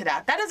listening to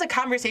that. That is a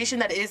conversation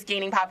that is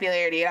gaining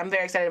popularity, and I'm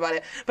very excited about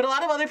it. But a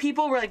lot of other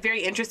people were like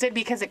very interested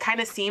because it kind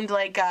of seemed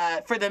like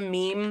for the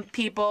meme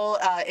people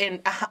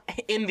in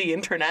the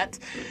internet,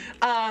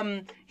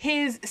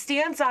 his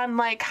stance on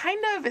like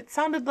it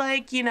sounded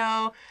like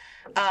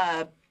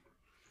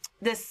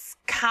this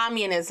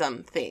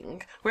communism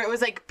thing where it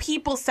was like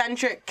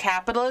people-centric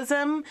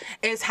capitalism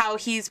is how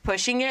he's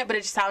pushing it, but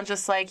it sounds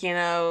just like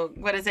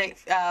what is it,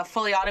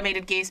 fully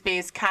automated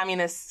gay-space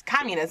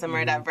communism or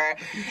whatever.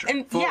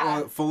 And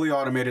fully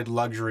automated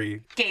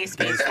luxury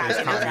gay-space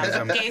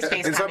communism.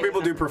 And some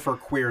people do prefer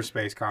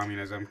queer-space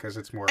communism because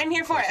it's more. I'm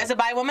here for it. As a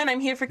bi woman, I'm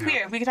here for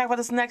queer. We can talk about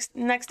this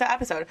next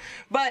episode,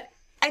 but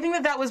I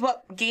think that was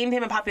what gained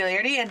him in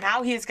popularity, and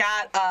now he's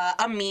got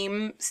a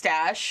meme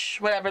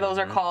stash, whatever those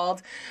are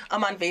called,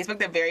 on Facebook.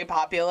 They're very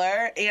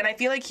popular, and I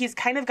feel like he's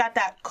kind of got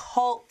that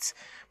cult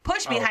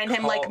push behind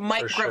him, like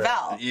Mike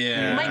Gravel. Sure.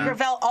 Yeah. Mike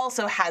Gravel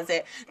also has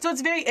it. So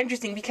it's very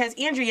interesting because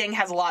Andrew Yang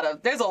has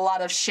there's a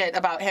lot of shit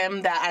about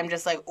him that I'm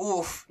just like,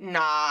 oof,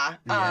 nah.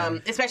 Yeah.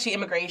 Especially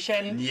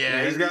immigration.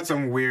 Yeah, he's got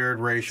some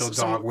weird racial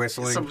dog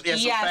whistling. Some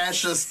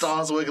fascist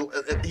dog whistle.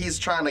 He's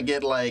trying to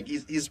get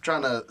he's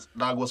trying to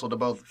dog whistle to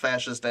both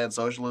fascist and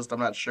socialist. I'm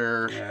not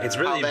sure. Yeah. It's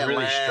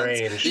really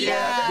strange.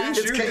 Yeah.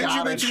 Didn't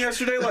you mention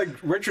yesterday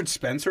Richard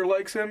Spencer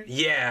likes him?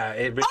 Yeah.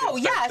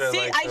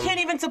 I can't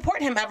even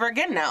support him ever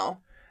again now.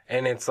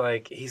 And it's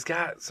like he's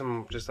got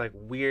some just like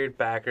weird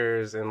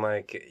backers, and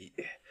like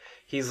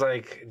he's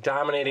like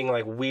dominating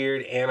like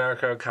weird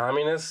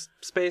anarcho-communist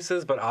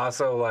spaces, but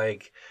also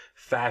like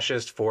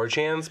fascist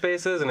 4chan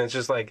spaces, and it's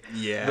just like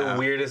the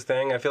weirdest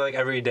thing. I feel like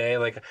every day,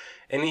 like,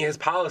 and his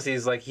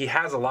policies, like, he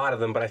has a lot of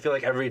them, but I feel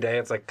like every day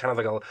it's like kind of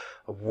like a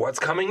what's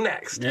coming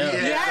next?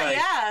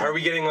 Are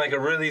we getting like a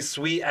really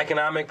sweet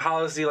economic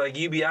policy like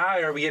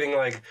UBI, or are we getting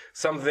like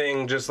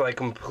something just like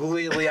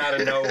completely out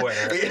of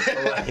nowhere?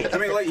 I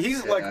mean, like,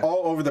 he's like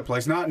all over the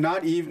place,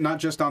 not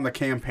just on the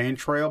campaign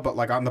trail, but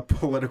like on the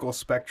political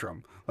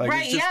spectrum. Like,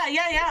 right? It's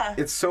just,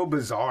 It's so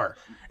bizarre.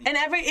 And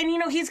you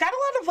know, he's got a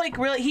lot of like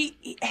really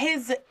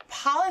his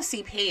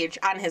policy page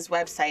on his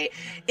website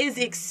is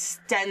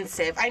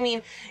extensive. I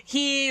mean,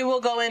 he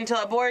will go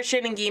into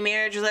abortion and gay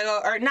marriage, like,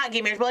 or not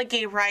gay marriage, but like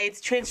gay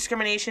rights, trans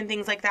discrimination,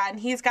 things like that. And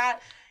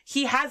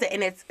he has it,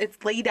 and it's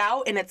laid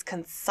out, and it's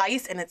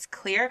concise, and it's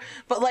clear.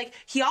 But like,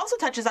 he also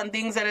touches on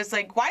things that is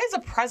like, why is a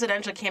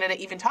presidential candidate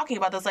even talking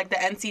about this? Like the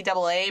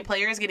NCAA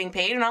players getting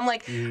paid, and I'm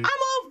like, I'm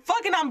all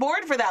fucking on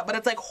board for that. But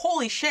it's like,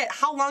 holy shit,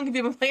 how long have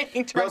you been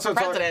planning to run for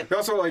president? He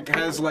also like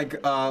has like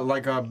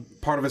a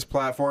part of his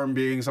platform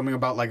being something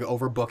about like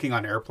overbooking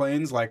on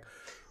airplanes, like.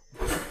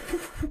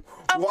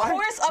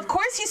 Of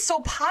course, he's so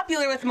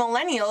popular with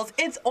millennials.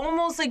 It's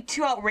almost like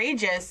too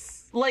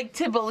outrageous, like,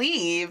 to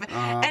believe.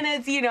 And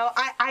it's, you know,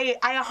 I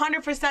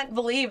 100%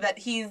 believe that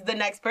he's the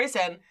next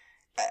person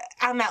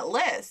on that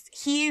list.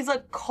 He's a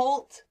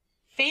cult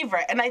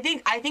favorite, and I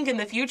think in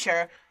the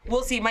future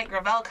we'll see Mike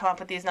Gravel come up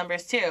with these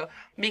numbers too,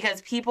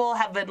 because people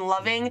have been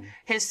loving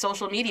his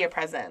social media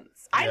presence.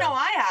 I know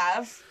I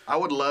have. I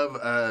would love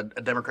a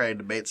Democratic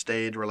debate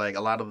stage where, like,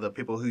 a lot of the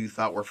people who you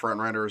thought were front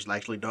runners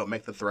actually don't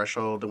make the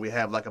threshold, and we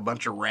have like a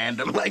bunch of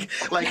random like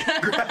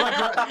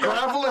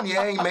Gravel and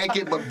Yang make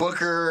it, but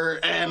Booker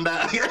and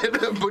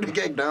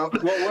Buttigieg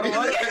don't. Well, what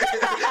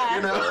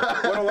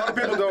a lot of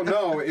people don't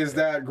know is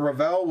that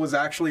Gravel was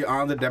actually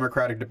on the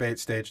Democratic debate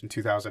stage in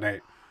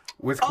 2008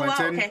 with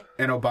Clinton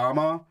and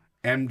Obama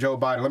and Joe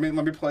Biden.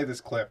 Let me play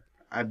this clip.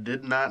 I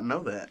did not know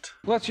that.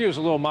 Let's use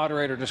a little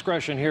moderator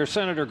discretion here.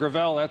 Senator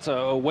Gravel, that's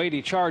a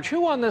weighty charge.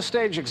 Who on this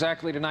stage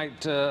exactly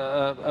tonight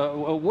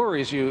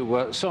worries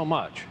you so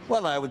much?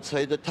 Well, I would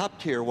say the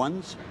top-tier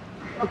ones.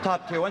 The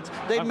top-tier ones.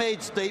 They've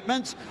made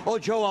statements. Oh,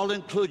 Joe, I'll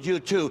include you,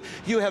 too.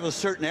 You have a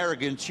certain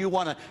arrogance. You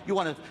want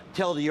to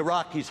tell the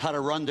Iraqis how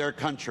to run their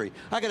country.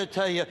 I got to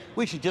tell you,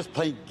 we should just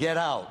plain get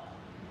out.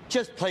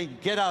 Just plain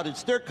get out.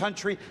 It's their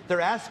country.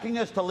 They're asking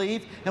us to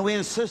leave, and we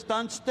insist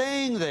on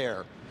staying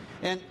there.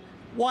 And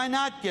why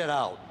not get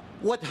out?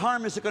 What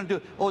harm is it going to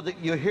do? Oh,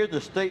 you hear the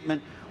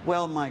statement,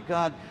 well, my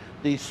God,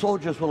 the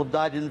soldiers will have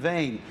died in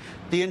vain.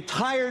 The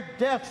entire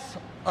deaths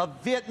of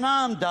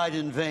Vietnam died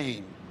in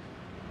vain.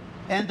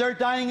 And they're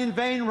dying in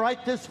vain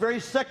right this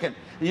very second.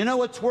 And you know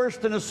what's worse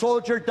than a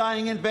soldier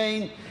dying in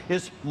vain?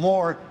 Is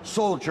more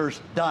soldiers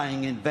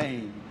dying in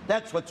vain.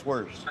 That's what's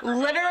worse.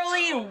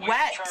 Literally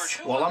wet.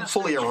 Well, I'm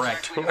fully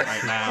erect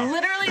right now.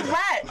 Literally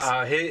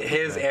wet.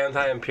 His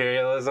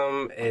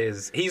anti-imperialism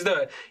is he's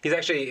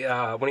actually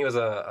when he was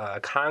a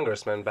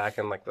congressman back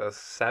in like the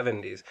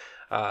 70s,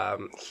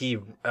 he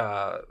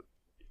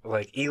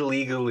like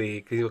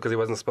illegally, because he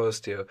wasn't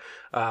supposed to,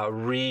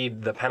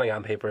 read the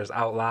Pentagon Papers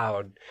out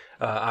loud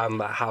on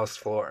the House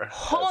floor.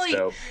 Holy,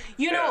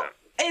 you know.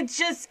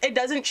 It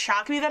doesn't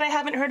shock me that I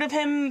haven't heard of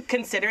him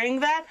considering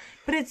that,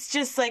 but it's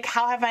just like,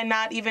 how have I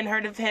not even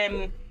heard of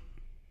him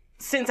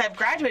since I've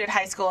graduated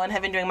high school and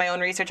have been doing my own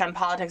research on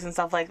politics and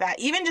stuff like that?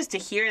 Even just to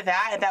hear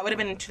that would have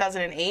been in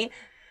 2008,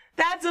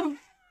 that's a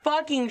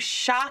fucking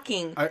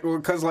shocking.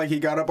 Because like, he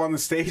got up on the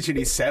stage and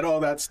he said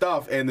all that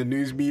stuff, and the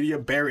news media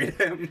buried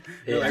him.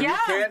 Like, we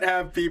can't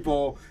have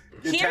people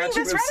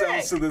attaching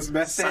themselves to this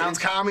message. Sounds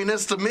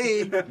communist to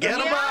me. Get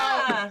them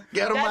out.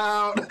 Get them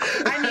out.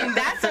 I mean,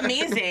 that's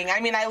amazing. I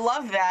mean, I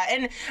love that.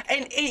 And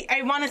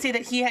I want to say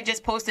that he had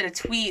just posted a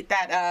tweet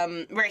that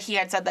where he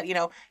had said that, you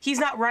know, he's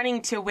not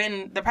running to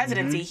win the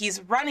presidency. Mm-hmm.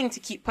 He's running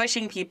to keep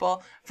pushing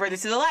people further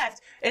to the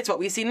left. It's what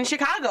we've seen in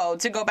Chicago.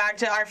 To go back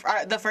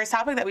to the first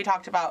topic that we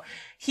talked about,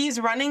 he's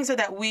running so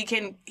that we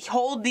can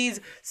hold these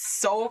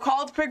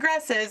so-called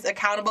progressives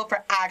accountable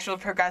for actual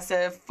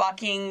progressive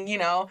fucking, you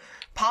know,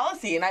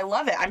 policy, and I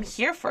love it. I'm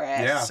here for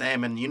it. Yeah.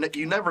 Sam, and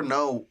you never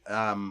know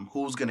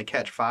who's going to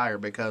catch fire,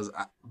 because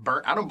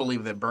I don't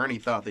believe that Bernie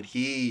thought that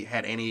he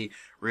had any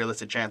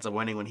realistic chance of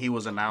winning when he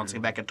was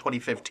announcing back in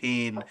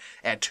 2015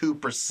 at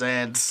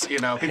 2%. You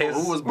know,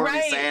 who was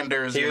Bernie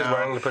Sanders? He was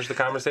running to push the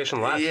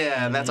conversation left.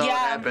 Yeah, and that's all that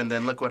happened.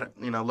 And look what.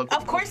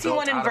 Of course, he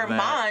won in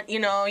Vermont. You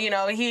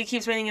know, he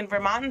keeps winning in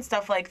Vermont and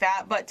stuff like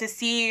that. But to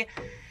see.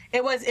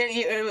 It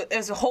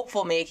was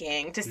hopeful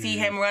making to see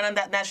him run on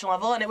that national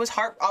level, and it was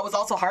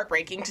also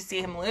heartbreaking to see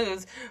him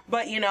lose.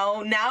 But, you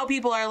know, now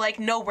people are like,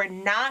 no, we're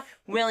not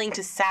willing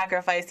to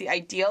sacrifice the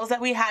ideals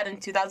that we had in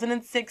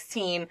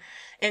 2016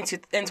 in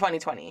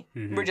 2020.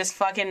 Mm-hmm. We're just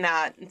fucking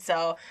not.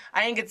 So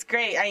I think it's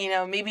great.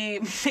 Maybe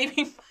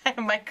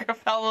Mike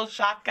Gravel will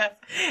shock us.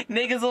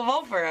 Niggas will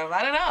vote for him.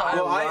 I don't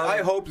know. Well,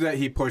 I hope that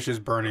he pushes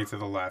Bernie to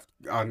the left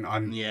on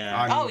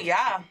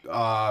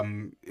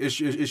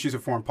issues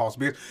of foreign policy,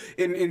 because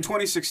in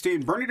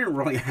 2016 Bernie didn't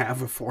really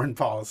have a foreign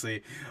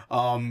policy.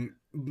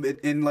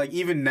 in like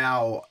even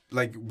now,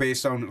 like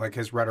based on like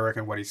his rhetoric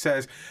and what he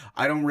says,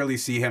 I don't really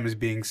see him as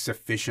being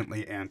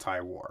sufficiently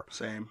anti-war.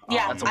 Same.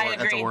 Yeah, I agree.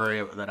 That's a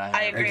worry that I have.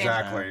 I agree.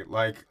 Exactly.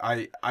 Like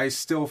I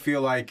still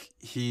feel like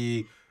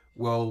he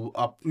will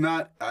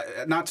not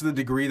to the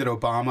degree that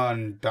Obama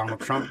and Donald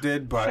Trump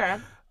did, but.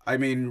 Sure. I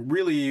mean,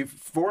 really,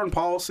 foreign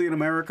policy in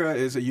America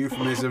is a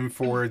euphemism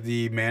for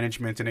the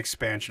management and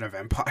expansion of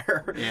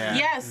empire. Yeah.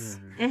 Yes.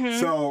 Mm-hmm.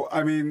 So,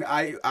 I mean,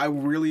 I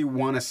really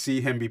want to see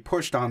him be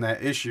pushed on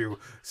that issue.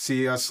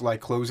 See us,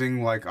 like,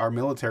 closing, like, our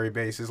military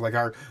bases. Like,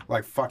 our,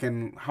 like,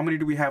 fucking... How many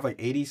do we have? Like,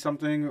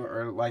 80-something?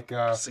 Or, like...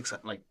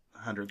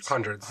 Hundreds.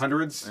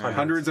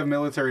 Hundreds of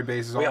military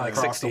bases all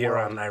across the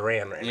world. We got like 60 around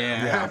Iran right now.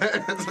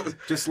 Yeah.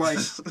 Just like...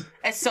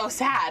 It's so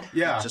sad.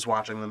 Yeah. Just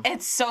watching them.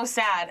 It's so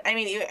sad. I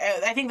mean,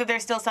 I think that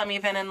there's still some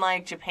even in,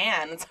 like,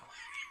 Japan.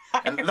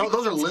 And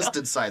those are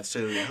listed sites,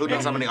 too. Who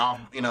knows how many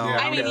off, you know... Yeah.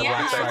 I mean,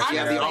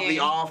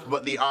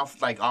 the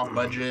off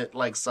budget,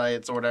 like,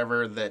 sites or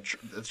whatever that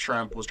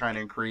Trump was trying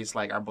to increase,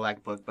 like, our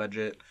black book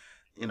budget.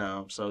 You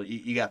know, so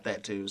you got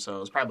that too.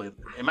 So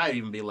it might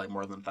even be like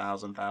more than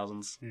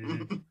thousands.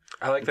 Mm-hmm.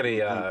 I like that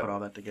he put all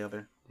that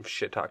together.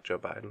 Shit talked Joe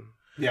Biden.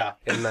 Yeah.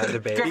 In that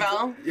debate.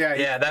 Gravel?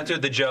 Yeah, that's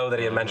the Joe that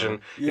he had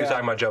mentioned. He was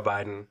talking about Joe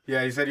Biden.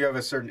 Yeah, he said you have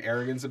a certain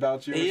arrogance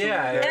about you.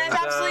 Yeah. And it's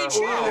absolutely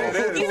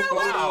true. You know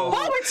what?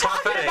 While we're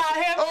talking about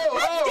him,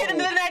 let's get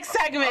into the next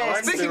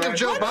segment. Speaking of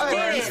Joe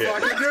Biden,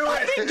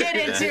 let's get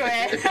into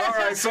it. All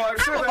right, so I'm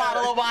sure a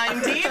bottle of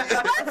wine deep.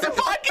 Let's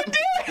fucking do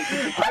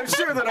it. I'm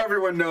sure that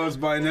everyone knows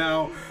by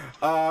now.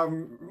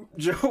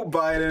 Joe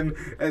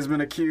Biden has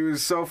been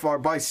accused so far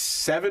by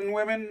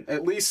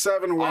at least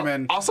seven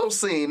women. Also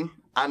seen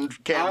on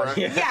camera.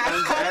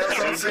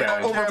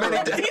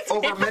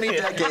 Over many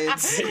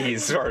decades.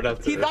 He's smart enough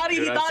to He thought he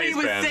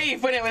was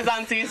safe when it was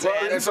on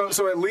C-SPAN.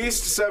 So at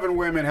least 7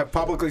 women have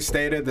publicly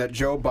stated that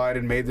Joe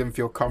Biden made them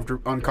feel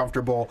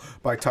uncomfortable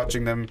by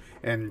touching them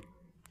and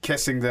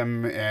kissing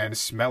them and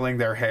smelling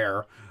their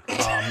hair.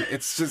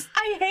 It's just...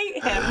 I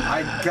hate him.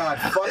 God,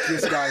 fuck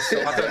this guy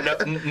so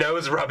much.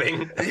 Nose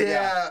rubbing.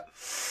 Yeah.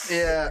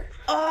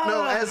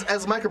 No,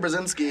 as Micah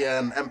Brzezinski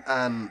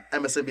on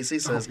MSNBC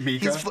says,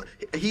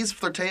 he's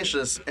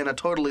flirtatious in a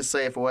totally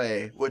safe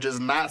way, which is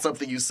not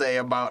something you say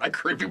about a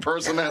creepy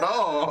person at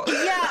all.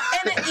 Yeah,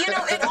 and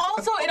it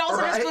also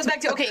just goes back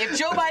to, okay, if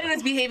Joe Biden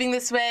is behaving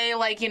this way,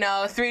 like,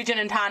 3 gin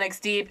and tonics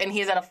deep, and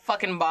he's at a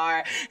fucking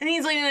bar, and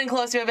he's leaning in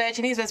close to a bitch,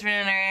 and he's whispering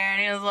in her ear,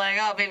 and he's like,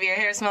 oh, baby, your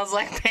hair smells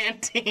like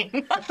Pantene.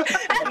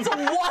 That's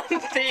one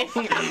thing.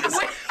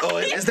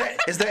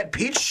 Is that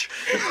peach?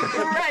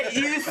 Right,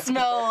 you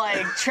smell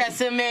like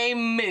Tresemme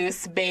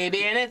mousse,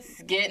 baby, and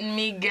it's getting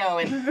me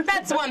going.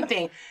 That's one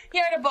thing.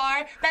 You're at a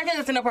bar, I think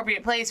it's an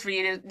appropriate place for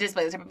you to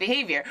display this type of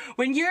behavior.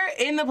 When you're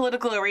in the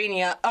political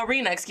arena,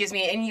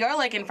 and you're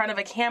like in front of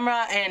a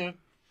camera and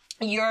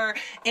you're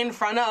in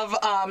front of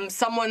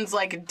someone's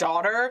like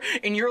daughter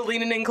and you're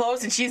leaning in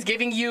close and she's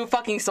giving you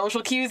fucking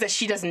social cues that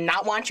she does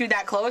not want you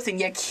that close and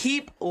you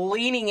keep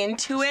leaning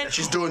into it.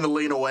 She's doing the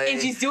lean away. And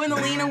she's doing the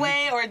lean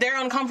away, or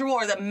they're uncomfortable,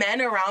 or the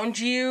men around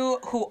you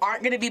who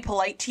aren't going to be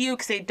polite to you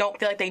because they don't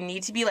feel like they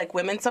need to be. Like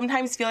women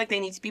sometimes feel like they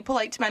need to be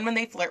polite to men when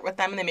they flirt with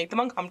them and they make them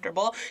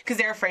uncomfortable because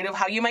they're afraid of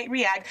how you might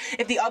react.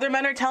 If the other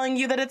men are telling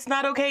you that it's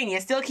not okay and you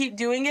still keep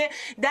doing it,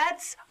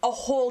 that's a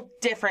whole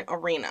different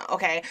arena,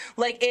 okay?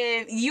 Like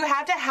if you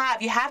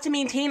have to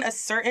maintain a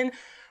certain,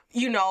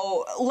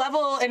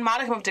 level and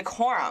modicum of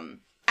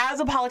decorum. As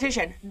a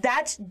politician,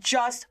 that's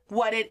just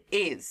what it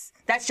is.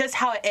 That's just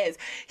how it is.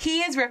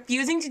 He is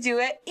refusing to do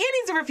it, and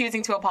he's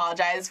refusing to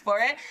apologize for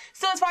it.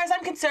 So as far as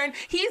I'm concerned,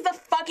 he's the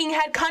fucking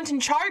head cunt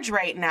in charge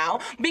right now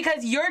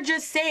because you're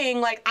just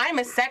saying, like, I'm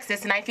a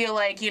sexist and I feel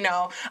like,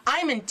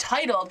 I'm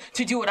entitled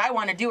to do what I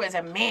want to do as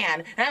a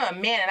man. And I'm a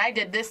man and I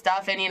did this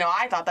stuff and,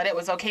 I thought that it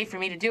was okay for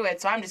me to do it,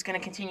 so I'm just going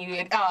to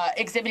continue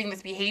exhibiting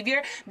this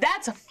behavior.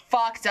 That's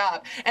fucked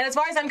up. And as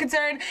far as I'm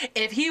concerned,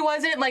 if he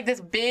wasn't, like, this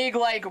big,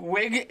 like,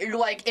 wig,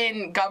 like,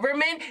 in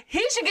government, he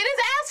should get his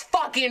ass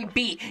fucking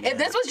beat. If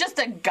this was just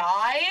a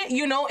guy,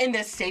 in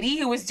the city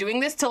who was doing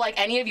this to, like,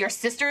 any of your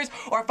sisters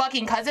or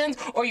fucking cousins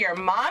or your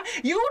mom,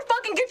 you would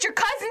fucking get your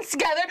cousins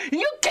together and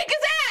you'd kick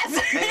his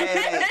ass.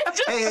 It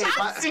just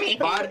shocks me.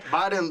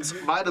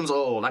 Biden's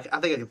old. I think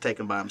I could take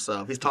him by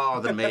himself. He's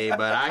taller than me,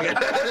 but I can...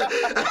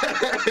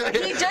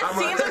 He just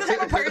seems like the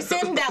type of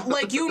person that,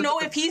 like,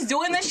 if he's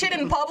doing this shit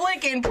in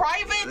public, in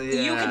private,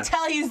 you can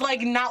tell he's,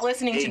 like, not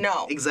listening to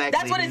know. Exactly.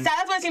 That's what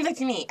it seems like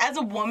to me. As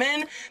a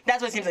woman,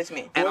 that's what it seems like to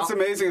me. And what's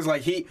amazing is,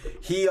 like, he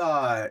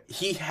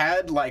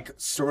had, like,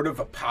 sort of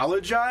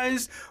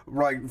apologized,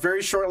 like,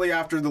 very shortly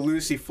after the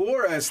Lucy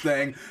Flores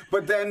thing,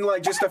 but then,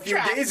 like, just a few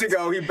days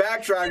ago, he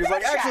backtracked. He's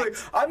like, actually,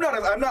 I'm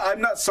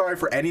not sorry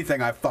for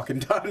anything I've fucking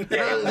done.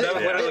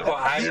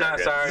 I'm not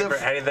sorry for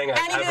anything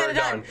I've ever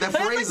done. But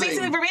that's, like,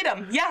 basically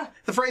verbatim. Yeah.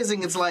 The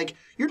phrasing, it's like,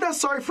 you're not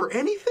sorry for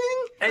anything?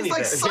 It's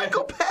like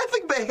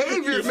psychopathic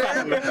behavior,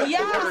 man.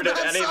 Yeah. Never did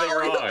anything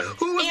wrong.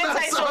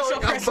 Antisocial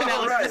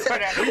personality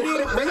disorder.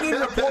 We need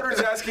reporters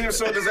asking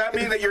So does that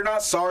mean that you're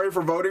not sorry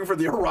for voting for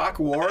the Iraq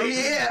War?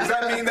 Yeah. Does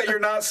that mean that you're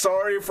not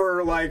sorry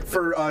for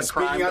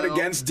speaking out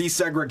against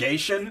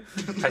desegregation?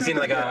 I seen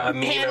like a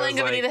meme. Handling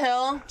of Anita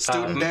Hill.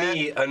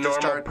 Me, a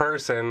normal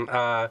person,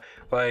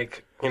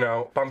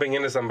 bumping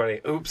into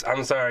somebody. Oops,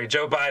 I'm sorry.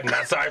 Joe Biden,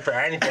 not sorry for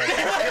anything.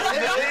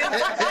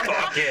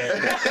 Fuck it.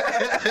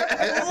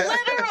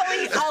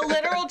 Literally a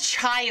literal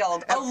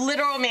child, a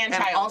literal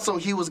man-child. And also,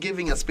 he was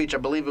giving a speech. I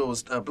believe it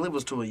was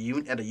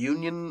to at a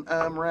union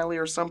rally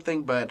or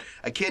something. But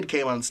a kid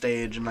came on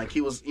stage and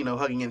he was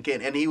hugging a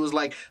kid, and he was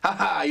like,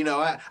 "Haha,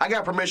 I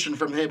got permission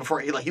from him before."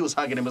 He was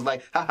hugging him. It was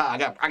like,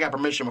 "Haha, I got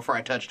permission before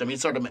I touched him." He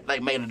sort of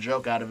made a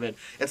joke out of it.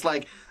 It's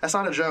like, that's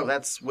not a joke.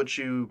 That's what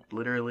you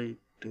literally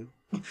do.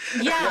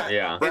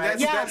 Yeah. Right?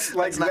 That's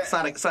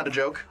It's not a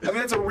joke. I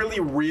mean, it's a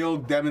really real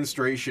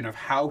demonstration of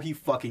how he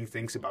fucking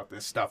thinks about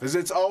this stuff.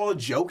 It's all a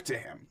joke to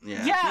him.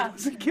 Yeah. He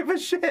doesn't give a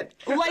shit.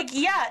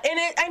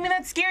 And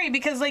that's scary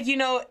because,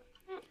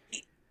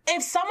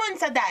 if someone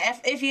said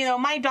that, if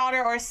my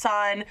daughter or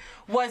son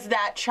was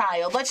that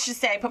child, let's just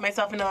say I put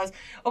myself into those.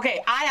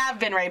 Okay, I have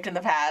been raped in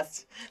the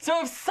past.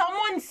 So if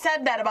someone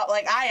said that about,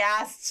 I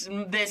asked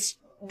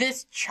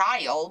this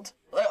child,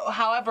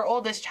 however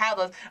old this child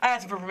was, I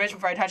asked for permission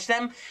before I touched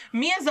them.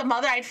 Me as a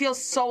mother, I'd feel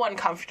so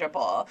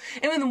uncomfortable.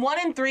 And with 1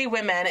 in 3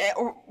 women,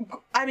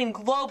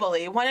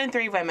 globally, 1 in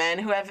 3 women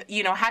who have,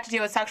 had to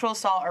deal with sexual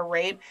assault or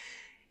rape,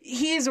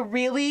 he's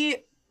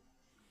really,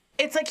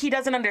 it's like he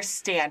doesn't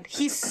understand.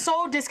 He's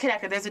so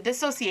disconnected. There's a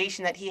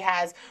dissociation that he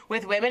has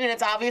with women, and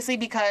it's obviously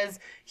because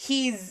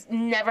he's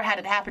never had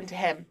it happen to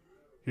him.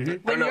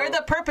 Mm-hmm. When you're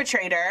the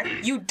perpetrator,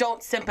 you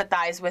don't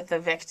sympathize with the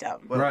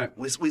victim. Well, right.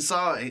 We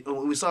saw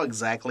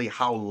exactly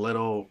how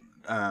little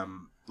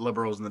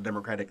liberals in the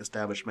Democratic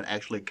establishment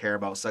actually care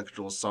about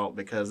sexual assault,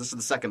 because this is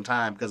the second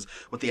time, because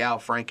with the Al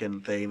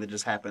Franken thing that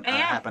just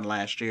happened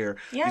last year,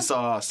 you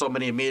saw so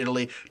many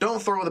immediately,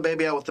 don't throw the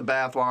baby out with the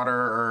bathwater,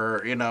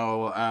 or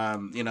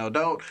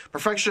don't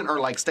perfection, or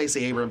like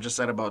Stacey Abrams just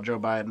said about Joe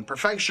Biden,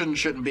 perfection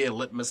shouldn't be a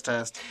litmus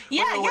test.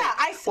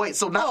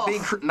 So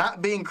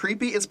not being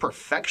creepy is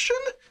perfection?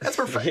 That's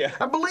perfect. Yeah.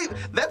 I believe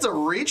that's a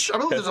reach. I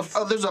believe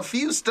there's a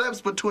few steps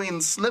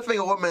between sniffing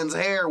a woman's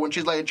hair when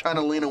she's trying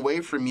to lean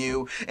away from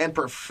you and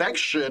perfection.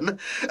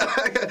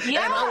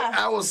 Yeah. And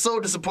I was so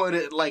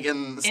disappointed,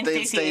 in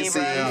Stacey,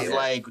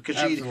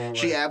 because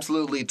she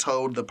absolutely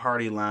towed the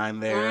party line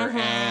there,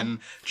 and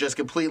just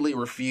completely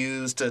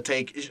refused to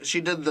take. She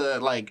did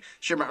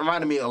she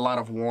reminded me a lot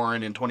of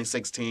Warren in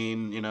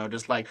 2016.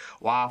 Just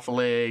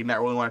waffling,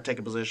 not really want to take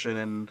a position,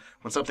 and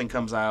when something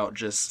comes out,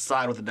 just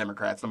side with the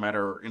Democrats, no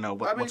matter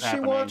what's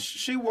happening.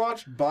 She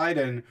watched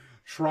Biden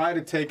try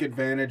to take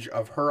advantage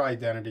of her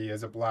identity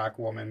as a black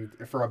woman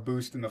for a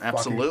boost in the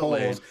fucking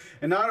polls.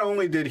 And not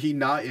only did he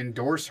not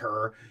endorse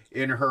her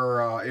in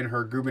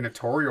her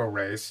gubernatorial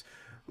race,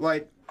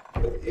 and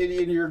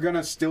you're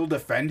gonna still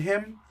defend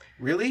him?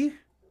 Really?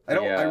 I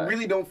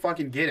really don't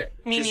fucking get it.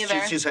 Me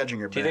neither. She's hedging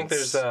her bets. Do you think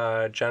there's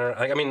a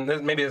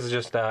maybe this is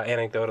just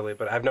anecdotally,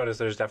 but I've noticed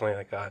there's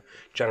definitely a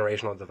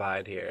generational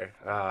divide here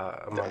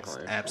amongst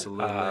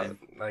absolutely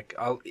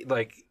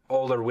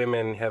older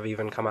women have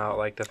even come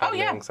out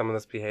defending some of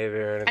this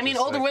behavior. And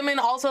older women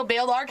also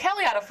bailed R.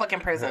 Kelly out of fucking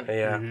prison.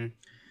 Yeah. Mm-hmm.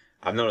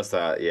 I've noticed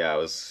that, it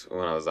was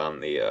when I was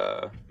on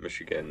the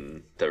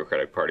Michigan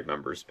Democratic Party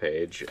members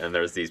page, and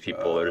there's these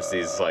boomer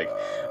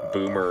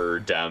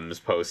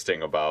Dems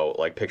posting about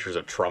pictures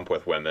of Trump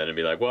with women and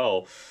be like,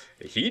 well,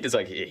 he does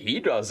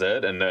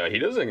it, and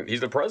he's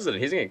the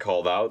president, he's gonna get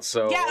called out,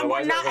 so and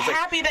we're not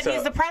happy that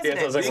he's the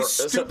president.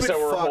 So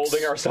we're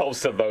holding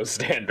ourselves to those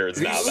standards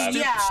now.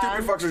 Stupid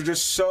fucks are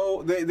just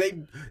so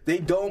they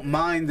don't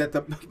mind that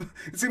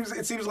it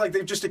seems like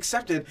they've just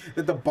accepted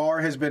that the bar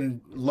has been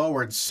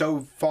lowered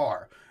so far.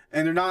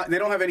 And they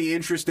don't have any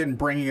interest in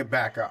bringing it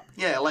back up.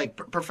 Yeah,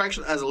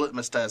 perfection as a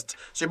litmus test.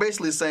 So you're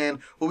basically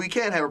saying, well, we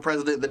can't have a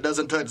president that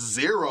doesn't touch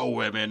 0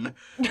 women.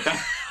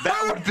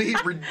 That would be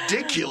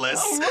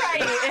ridiculous.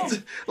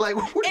 Right.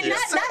 What are you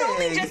saying? Not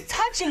only just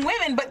touching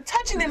women, but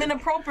touching them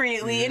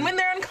inappropriately, and when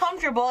they're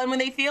uncomfortable, and when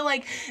they feel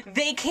like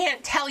they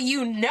can't tell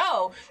you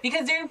no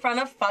because they're in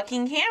front of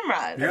fucking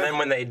cameras. Yeah. And then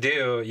when they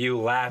do, you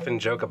laugh and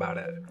joke about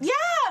it. Yeah.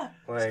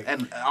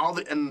 And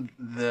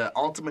the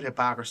ultimate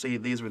hypocrisy.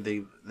 These were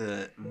the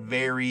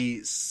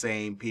very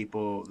same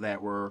people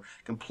that were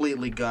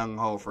completely gung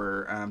ho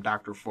for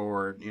Dr.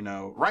 Ford.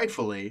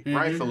 rightfully.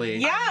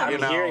 Yeah.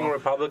 I'm hearing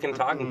Republican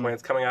talking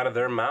points coming out of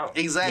their mouth.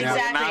 Exactly.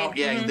 Now,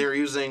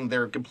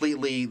 they're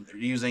completely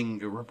using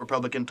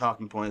Republican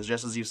talking points,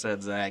 just as you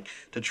said, Zach,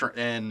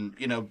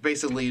 to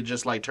basically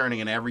just turning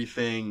in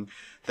everything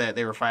that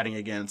they were fighting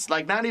against.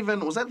 Not even,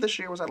 was that this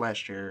year? Was that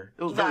last year?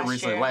 It was very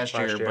recently, last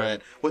year.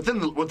 But within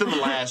within the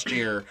last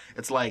year,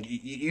 it's like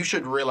you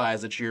should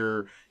realize that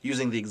you're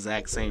using the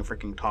exact same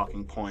freaking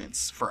talking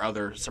points for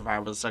other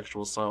survivors of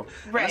sexual assault.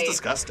 Right. That's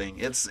disgusting.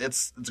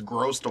 It's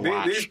gross to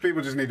watch. These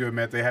people just need to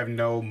admit they have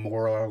no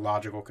moral or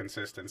logical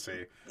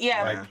consistency.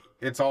 Yeah. Like,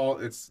 it's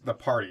the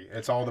party.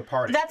 It's all the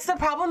party. That's the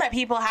problem that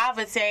people have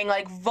with saying,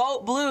 like,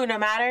 vote blue no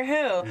matter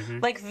who. Mm-hmm.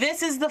 Like,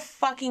 this is the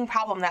fucking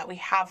problem that we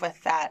have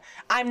with that.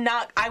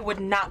 I would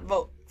not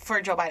vote for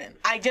Joe Biden.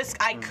 I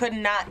could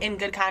not, in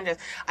good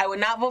conscience. I would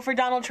not vote for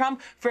Donald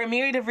Trump for a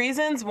myriad of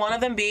reasons. One of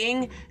them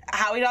being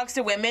how he talks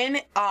to women,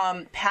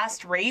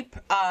 past rape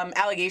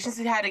allegations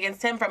he had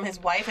against him from his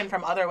wife and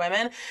from other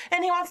women,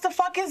 and he wants to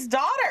fuck his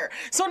daughter.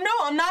 So no,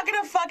 I'm not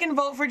gonna fucking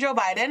vote for Joe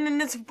Biden,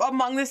 and it's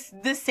among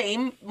the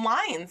same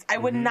lines. I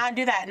would not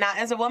do that. Not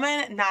as a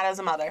woman, not as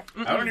a mother.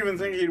 Mm-mm. I don't even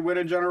think he'd win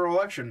a general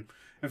election.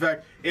 In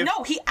fact,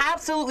 no, he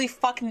absolutely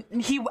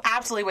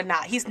would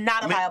not. He's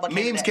not a viable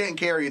candidate. Memes can't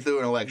carry you through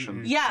an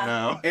election. Yeah.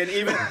 No. And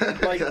even,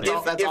 like,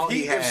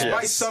 if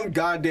by some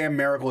goddamn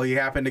miracle he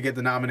happened to get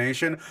the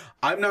nomination,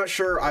 I'm not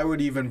sure I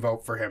would even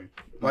vote for him.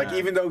 Like,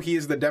 even though he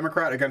is the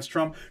Democrat against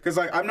Trump, because,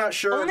 like, I'm not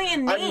sure. Only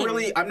in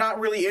name. I'm not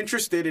really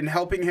interested in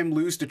helping him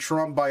lose to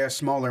Trump by a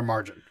smaller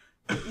margin.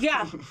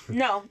 Yeah,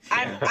 no,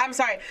 I'm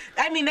sorry.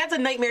 I mean, that's a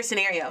nightmare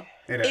scenario.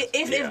 It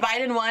is. If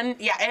Biden won,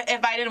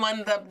 if Biden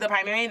won the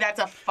primary, that's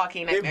a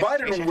fucking nightmare. If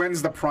Biden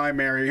wins the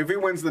primary, if he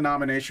wins the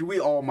nomination, we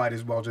all might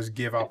as well just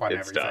give up on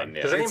everything. Done,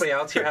 yeah. Does anybody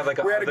else here have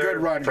like we had a good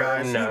run,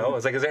 guys? No,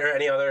 it's like, is there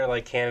any other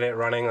like candidate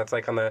running that's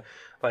like on the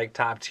like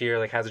top tier,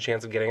 like has a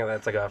chance of getting it?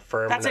 That's like a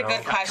firm. That's no? a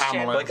good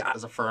question. Kamala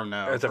is a firm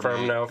no. It's a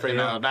firm no for you.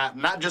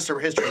 Not just her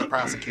history as a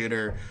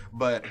prosecutor,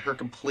 but her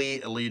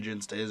complete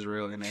allegiance to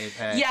Israel and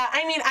AIPAC. Yeah,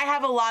 I mean, I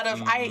have a lot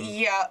of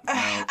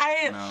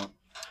No.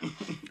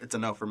 It's a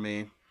no for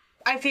me.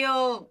 I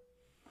feel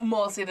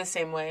mostly the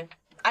same way.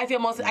 I feel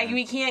mostly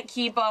we can't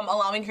keep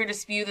allowing her to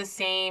spew the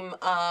same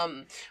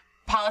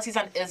policies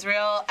on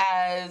Israel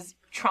as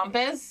Trump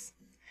is,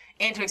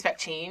 and to expect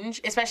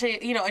change, especially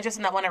just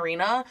in that one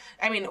arena.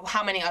 I mean,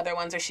 how many other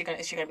ones is she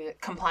gonna be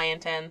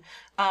compliant in?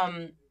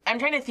 I'm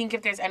trying to think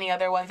if there's any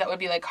other ones that would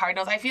be like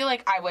cardinals. I feel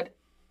like I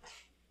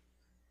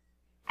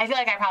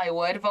probably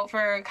would vote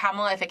for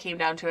Kamala if it came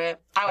down to it.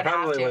 I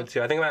probably would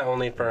too. I think my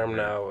only firm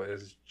no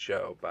is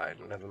Joe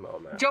Biden at the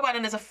moment. Joe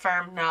Biden is a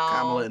firm no.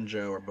 Kamala and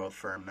Joe are both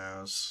firm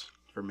no's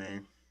for me.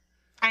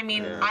 I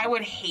mean, I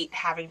would hate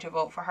having to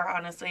vote for her,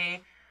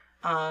 honestly.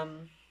 What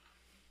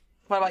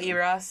about you,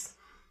 Ross?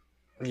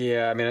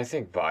 Yeah, I mean, I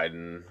think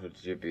Biden would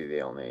be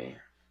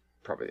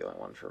probably the only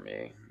one for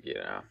me.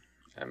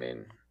 I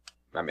mean,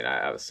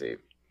 I obviously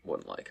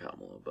wouldn't like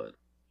Kamala, but.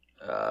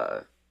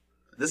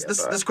 This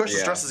question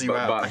stresses you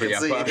out. I can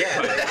see. I'm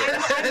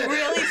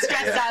really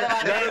stressed out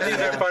about None of these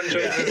are fun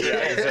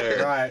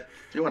choices. Right.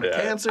 Do you want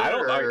cancer? I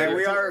don't know. And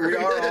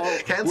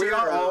we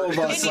are all of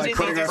us like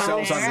putting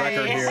ourselves on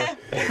record here.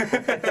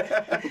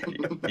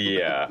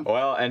 Yeah.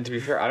 Well, and to be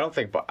fair, I don't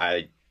think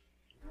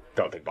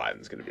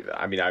Biden's going to be that.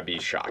 I mean, I'd be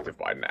shocked if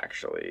Biden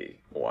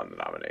actually won the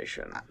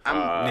nomination.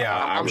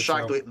 I'm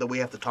shocked that we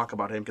have to talk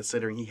about him,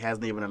 considering he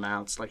hasn't even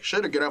announced. Like,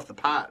 should have get off the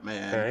pot,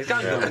 man. Yeah, he's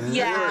got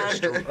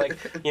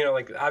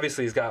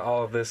obviously he's got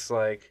all of this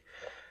like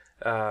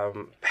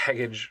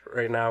baggage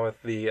right now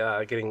with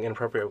the getting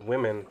inappropriate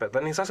women, but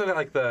then he's also got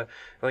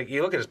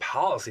you look at his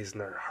policies and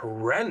they're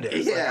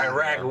horrendous. Yeah. Like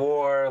Iraq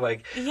War,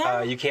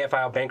 you can't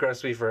file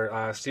bankruptcy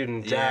for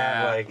student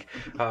debt,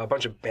 a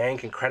bunch of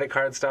bank and credit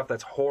card stuff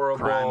that's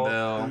horrible. Crime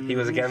bill. He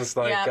was against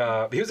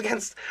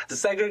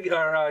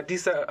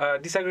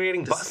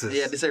desegregating buses.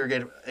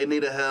 Desegregating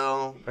Anita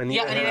Hill.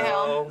 Anita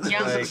Hill.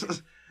 Yeah.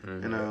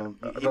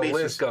 The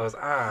list goes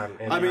on.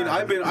 I mean,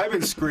 I've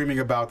been screaming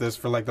about this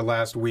for like the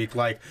last week.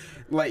 Like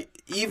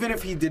even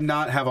if he did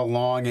not have a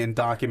long and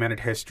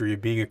documented history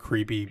of being a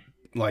creepy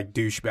like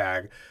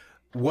douchebag,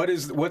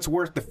 what's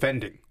worth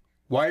defending?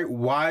 Why?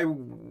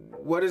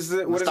 What is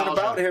it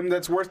about him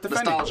that's worth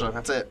defending? Nostalgia.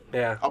 That's it.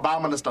 Yeah.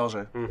 Obama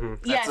nostalgia. Mm-hmm.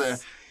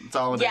 Yes. That's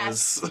all it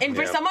is. And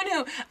for someone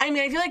who, I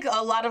mean, I feel like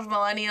a lot of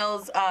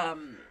millennials,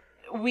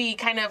 we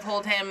kind of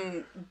hold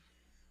him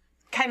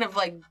kind of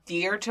like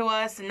dear to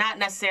us, not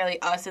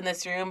necessarily us in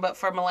this room, but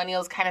for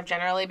millennials kind of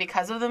generally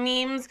because of the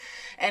memes.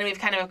 And we've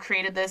kind of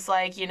created this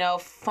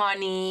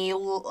funny,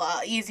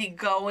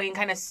 easygoing,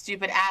 kind of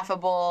stupid,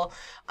 affable,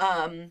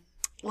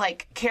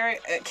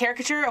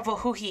 caricature of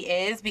who he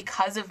is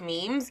because of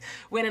memes,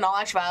 when in all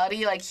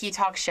actuality, he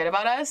talks shit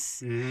about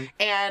us.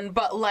 Mm-hmm.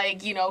 But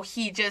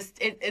he just,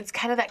 it's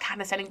kind of that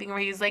condescending thing where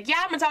he's like, yeah,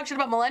 I'm gonna talk shit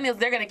about millennials.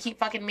 They're gonna keep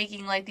fucking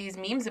making these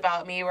memes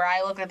about me where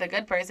I look like the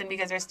good person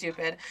because they're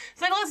stupid.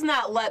 It's like, let's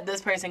not let this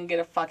person get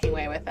a fucking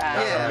way with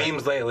that. Yeah.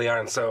 Memes lately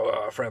aren't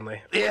so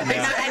friendly. Yeah.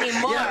 Not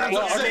anymore. Yeah.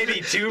 Well, or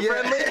maybe too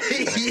friendly.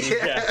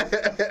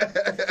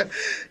 Yeah.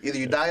 Either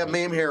you die a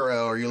meme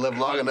hero or you live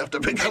long enough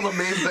to become a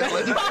meme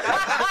villain.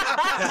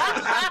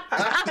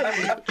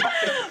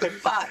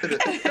 Fuck.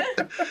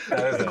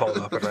 That is the cold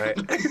open, right?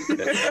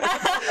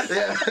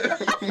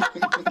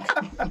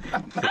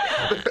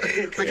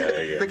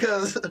 Yeah.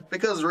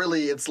 Because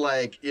really, it's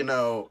like,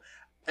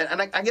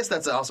 And I guess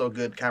that's also a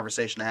good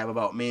conversation to have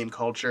about meme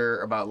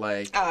culture, about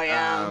like,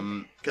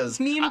 because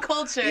meme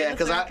culture. Yeah,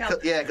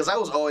 because I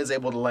was always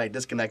able to like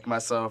disconnect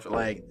myself.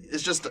 Like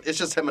it's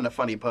just him in a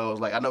funny pose.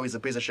 Like I know he's a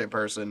piece of shit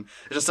person.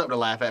 It's just something to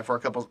laugh at for a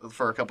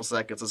couple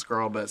seconds, this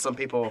girl. But some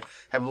people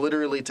have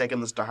literally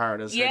taken this to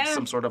heart as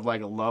some sort of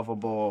like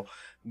lovable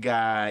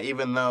guy,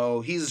 even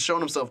though he's shown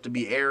himself to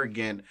be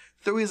arrogant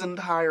through his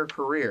entire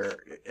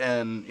career.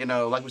 And, you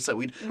know, like we said,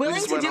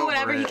 willing to do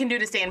whatever he can do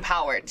to stay in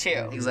power,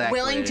 too. Exactly.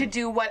 Willing to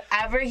do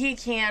whatever he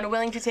can,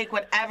 willing to take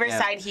whatever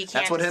side he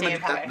can to stay in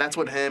power. That's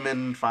what him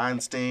and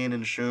Feinstein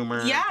and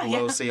Schumer,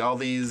 Pelosi, all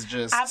these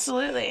just...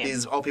 Absolutely.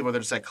 These all people that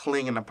are just like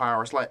clinging to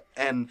power. It's like,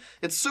 and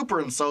it's super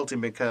insulting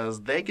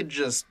because they could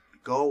just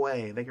go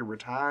away. They could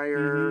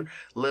retire,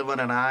 live on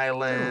an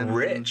island.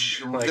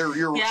 Rich.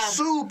 You're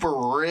super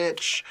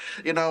rich,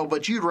 you know,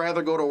 but you'd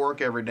rather go to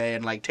work every day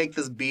and like take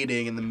this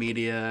beating in the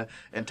media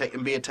and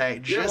be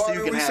attacked just so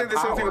you can have power. We say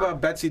the same thing about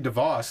Betsy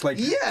DeVos. Like,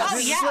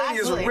 this lady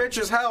is rich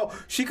as hell.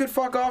 She could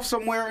fuck off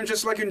somewhere and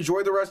just like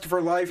enjoy the rest of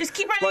her life. Just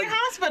keep running a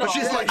hospital. But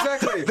she's like,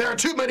 exactly. There are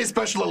too many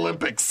Special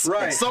Olympics.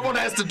 Right. Someone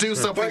has to do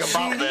something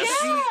about this.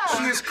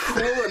 She is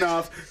cruel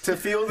enough to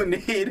feel the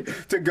need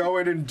to go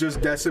in and just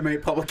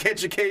decimate public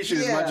education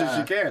as much as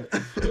she can.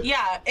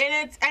 Yeah,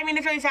 and it's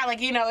really sad.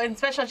 Like, you know, and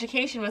special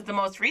education was the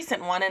most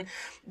recent one, and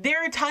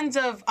there are tons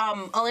of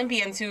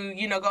Olympians who,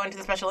 you know, go into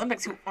the Special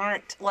Olympics who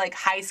aren't like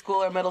high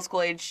school or middle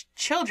school age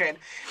children.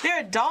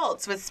 They're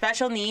adults with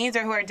special needs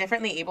or who are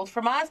differently abled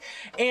from us,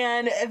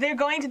 and they're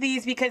going to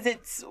these because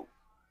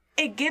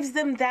it gives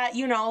them that,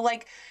 you know,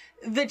 like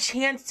the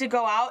chance to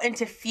go out and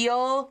to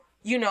feel,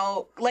 you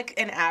know, like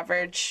the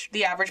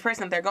average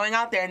person. They're going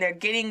out there and they're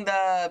getting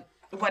the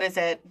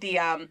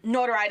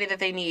notoriety that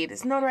they need.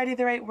 Is notoriety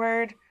the right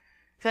word?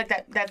 I feel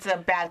like that's a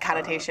bad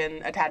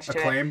connotation attached to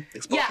it. Acclaim?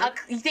 Yeah,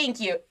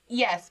 thank you.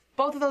 Yes,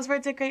 both of those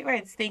words are great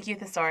words. Thank you,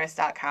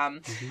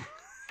 thesaurus.com.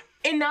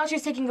 And now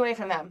she's taking away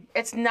from them.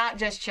 It's not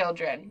just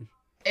children.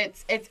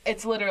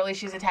 It's literally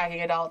she's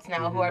attacking adults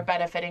now who are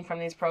benefiting from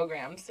these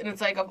programs. And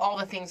it's like of all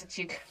the things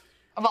you could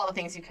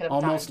have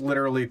almost done.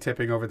 literally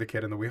tipping over the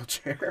kid in the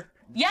wheelchair.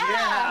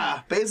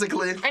 Yeah,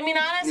 basically. I mean,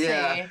 honestly.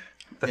 Yeah.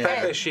 The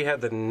fact that she had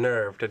the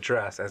nerve to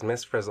dress as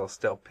Miss Frizzle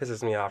still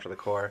pisses me off to the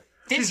core.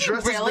 Did she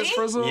really? As Miss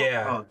Frizzle?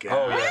 Yeah. Oh,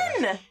 God.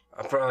 When?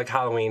 For like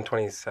Halloween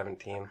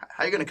 2017.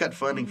 How are you going to cut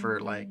funding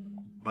for like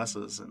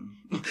buses and...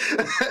 I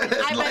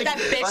bet that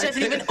bitch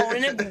doesn't even own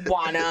an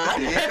iguana.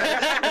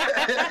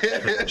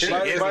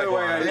 By the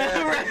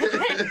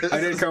way, I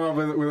did come up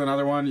with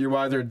another one. You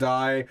either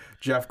die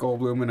Jeff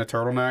Goldblum in a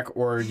turtleneck,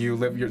 or you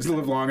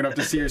live long enough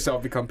to see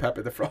yourself become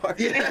Pepe the Frog.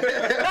 There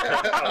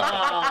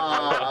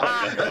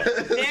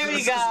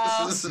we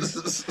go.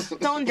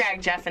 Don't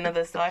drag Jeff into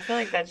this, though. I feel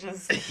like that's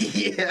just...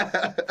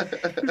 Yeah.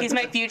 He's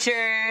my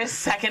future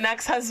second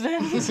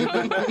ex-husband.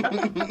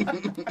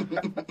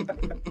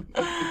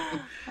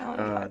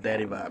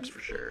 Daddy vibes for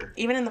sure.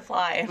 Even in The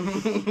Fly.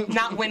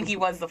 Not when he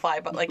was The Fly,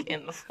 but like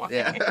in The Fly.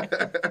 Yeah.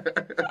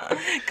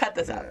 Cut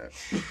this out.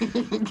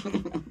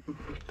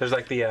 There's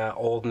like the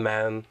old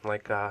man,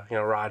 like, you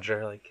know,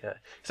 Roger. Like,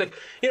 he's like,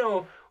 you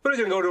know, what are we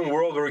going to go to a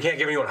world where we can't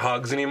give anyone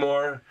hugs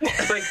anymore?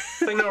 It's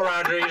like no,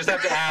 Roger, you just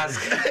have to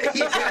ask.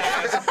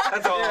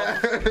 That's all.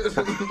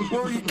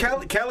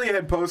 Well, Kelly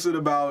had posted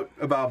about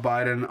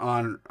Biden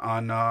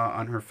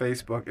on her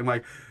Facebook, and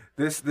like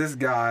this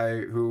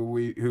guy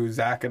who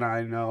Zach and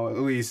I know, at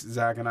least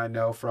Zach and I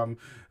know from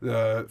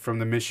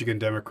the Michigan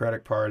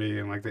Democratic Party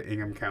and like the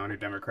Ingham County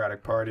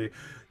Democratic Party.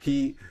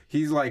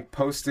 He's like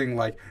posting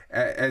like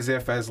as a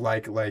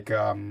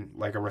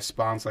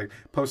response, like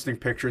posting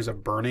pictures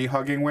of Bernie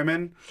hugging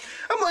women.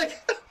 I'm like,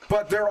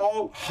 but they're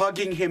all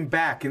hugging him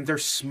back and they're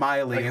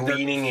smiling like and they're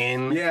leaning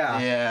in.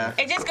 Yeah.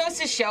 It just goes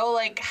to show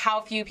like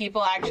how few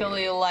people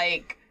actually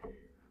like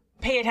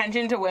pay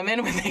attention to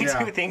women when they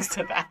do things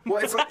to them.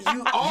 Well, it's like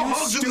you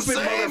stupid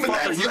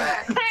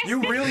motherfucker.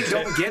 You really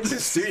don't get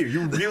this, do you?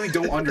 You really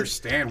don't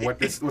understand what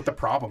the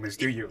problem is,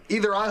 do you?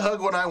 Either I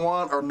hug when I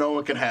want, or no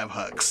one can have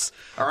hugs.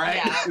 All right.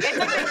 Yeah. It's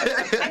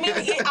like, I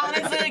mean,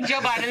 honestly, like Joe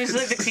Biden is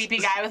just like the creepy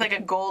guy with like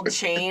a gold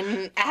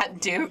chain at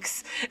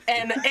Duke's,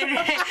 and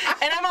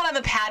I'm out on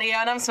the patio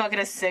and I'm smoking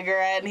a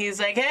cigarette, and he's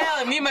like,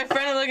 "Hey, me and my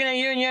friend are looking at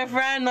you and your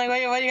friend. Like,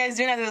 what are you guys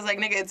doing?" I was like,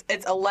 "Nigga,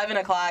 it's 11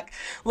 o'clock.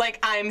 Like,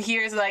 I'm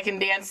here so that I can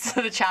dance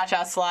to the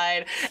cha-cha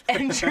slide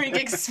and drink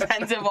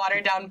expensive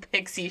watered-down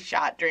Pixie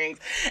shot drinks."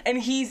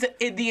 And he's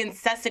the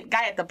incessant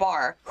guy at the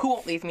bar who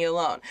won't leave me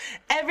alone.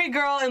 Every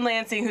girl in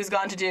Lansing who's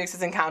gone to Duke's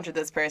has encountered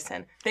this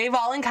person. They've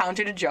all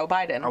encountered a Joe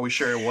Biden. Are we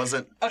sure it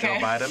wasn't Joe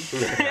Biden?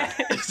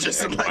 It's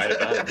just like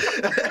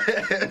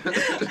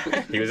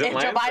he was in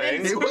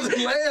Lansing. He was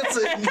in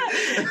Lansing.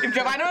 If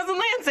Joe Biden was in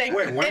Lansing,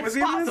 wait, when was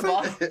he possible.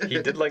 in Lansing?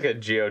 He did like a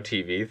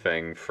GOTV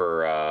thing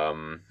for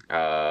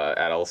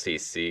at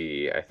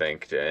LCC, I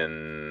think,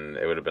 and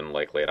it would have been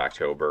like late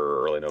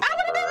October, early November. I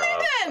would have been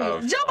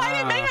Lansing. Joe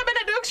Biden may have been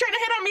at Duke's trying to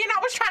hit on me, and I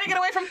was trying to get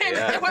away from him.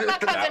 Yeah. With my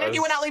cousin, and he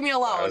would not leave me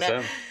alone.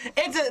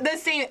 It's the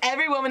same.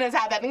 Every woman has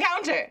had that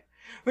encounter.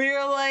 Where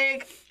you're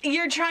like,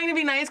 you're trying to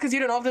be nice because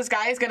you don't know if this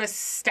guy is going to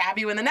stab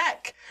you in the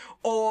neck.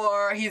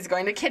 or he's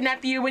going to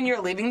kidnap you when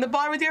you're leaving the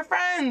bar with your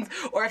friends,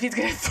 or if he's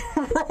going to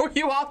throw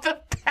you off the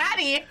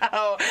patio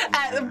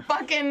at the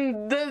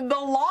fucking the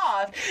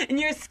loft, and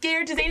you're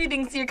scared to say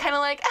anything, so you're kind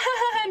of like,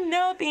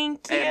 no,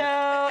 thank you,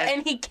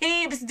 and he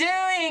keeps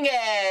doing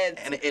it.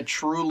 And it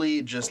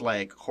truly just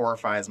like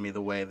horrifies me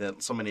the way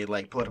that so many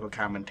like political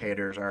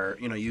commentators are,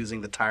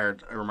 using the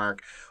tired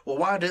remark. Well,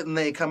 why didn't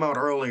they come out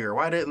earlier?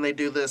 Why didn't they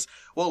do this?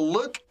 Well,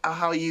 look at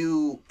how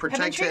you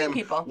protect him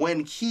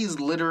when he's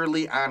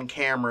literally on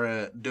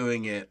camera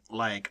doing it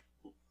like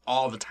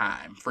all the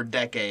time for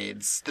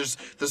decades. There's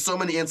so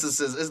many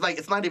instances.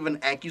 It's not even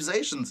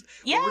accusations.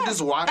 Yeah. We're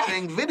just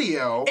watching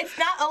video. It's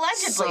not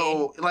allegedly.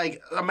 So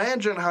like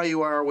imagine how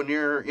you are when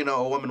you're,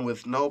 a woman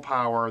with no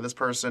power. This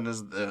person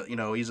is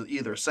he's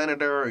either a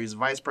senator or he's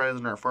vice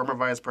president or a former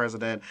vice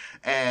president,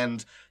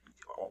 and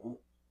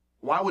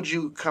why would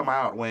you come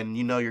out when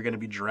you're going to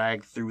be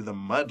dragged through the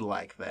mud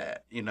like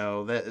that?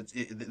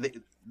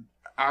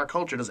 Our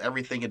culture does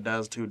everything it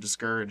does to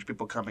discourage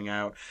people coming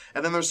out,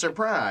 and then they're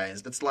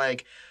surprised. It's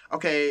like,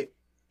 okay,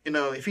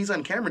 if he's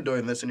on camera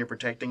doing this and you're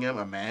protecting him,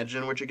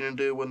 imagine what you're going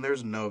to do when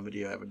there's no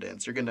video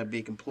evidence. You're going to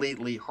be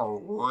completely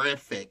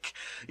horrific,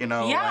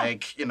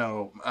 like,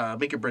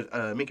 Mika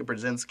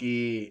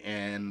Brzezinski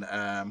and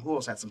who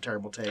else had some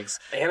terrible takes?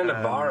 Anna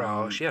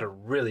Navarro, she had a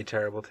really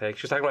terrible take.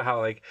 She was talking about how,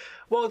 like,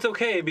 well, it's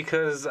okay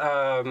because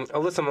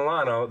Alyssa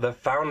Milano, the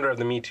founder of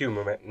the Me Too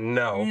movement,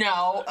 No.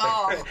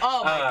 Oh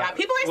my God.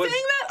 People are saying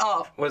that?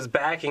 Oh. Was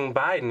backing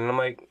Biden. And I'm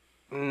like,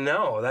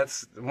 no,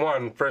 that's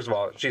one. First of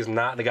all, she's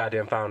not the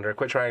goddamn founder.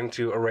 Quit trying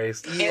to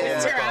erase.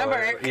 It's Tarana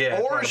Burke.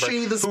 Yeah, or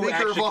she the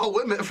speaker of all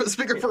women,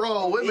 speaker for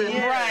all women.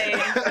 Yeah.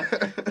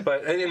 Right.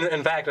 But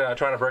in fact,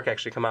 Tarana Burke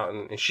actually come out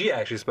and she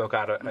actually spoke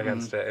out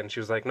against it, and she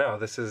was like, "No,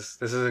 this is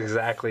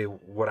exactly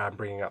what I'm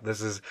bringing up.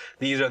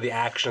 These are the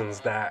actions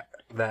that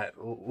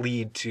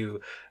lead to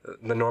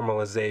the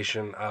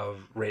normalization of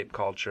rape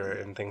culture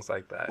and things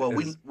like that." Well,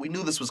 we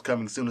knew this was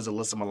coming soon as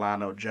Alyssa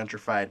Milano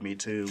gentrified Me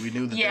Too. We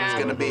knew that there was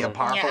going to be a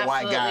powerful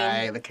white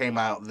guy that came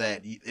out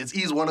that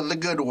he's one of the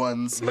good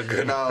ones. The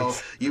good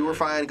ones. You were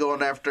fine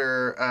going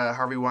after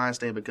Harvey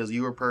Weinstein because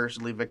you were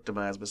personally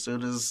victimized. But as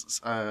soon as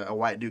a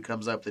white dude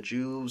comes up that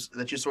you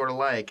sort of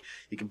like,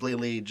 you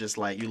completely just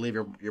like you leave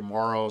your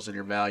morals and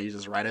your values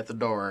just right at the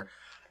door,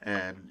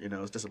 and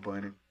it's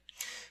disappointing.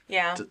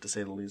 Yeah. To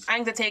say the least. I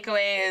think the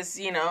takeaway is,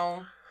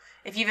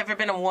 if you've ever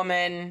been a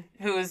woman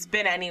who's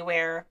been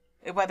anywhere,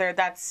 whether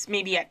that's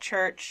maybe at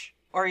church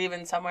or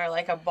even somewhere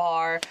like a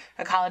bar,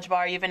 a college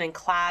bar, even in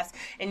class,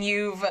 and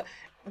you've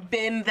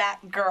been that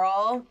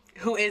girl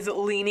who is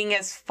leaning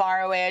as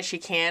far away as she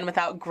can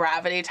without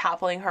gravity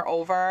toppling her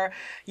over.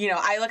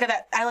 I look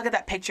at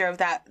that picture of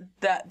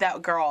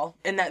that girl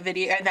in that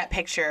video, in that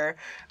picture.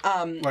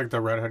 Like the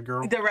redhead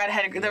girl? The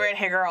redhead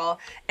girl.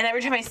 And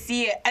every time I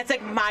see it, it's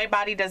like my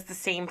body does the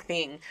same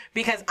thing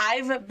because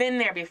I've been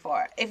there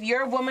before. If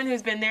you're a woman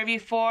who's been there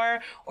before,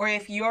 or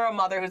if you're a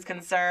mother who's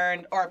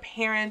concerned, or a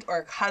parent, or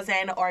a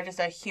cousin, or just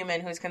a human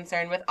who's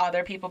concerned with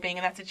other people being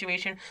in that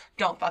situation,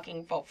 don't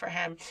fucking vote for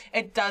him.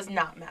 It does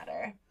not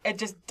matter. It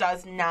just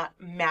does not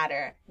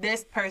matter.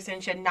 This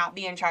person should not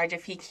be in charge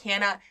if he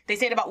cannot. They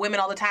say it about women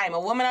all the time. A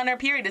woman on her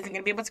period isn't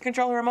going to be able to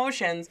control her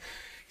emotions.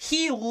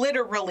 He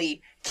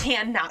literally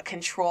cannot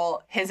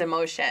control his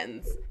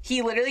emotions.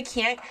 He literally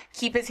can't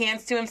keep his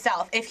hands to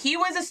himself. If he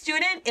was a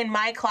student in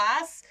my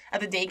class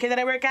at the daycare that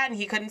I work at and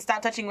he couldn't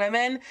stop touching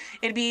women,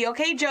 it'd be,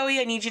 okay, Joey,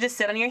 I need you to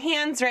sit on your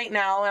hands right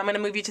now. I'm going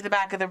to move you to the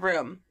back of the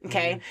room.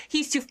 Okay? Mm-hmm.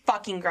 He's too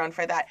fucking grown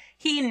for that.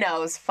 He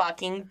knows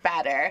fucking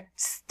better.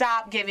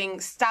 Stop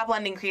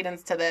lending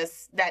credence to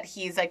this, that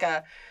he's like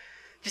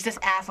just this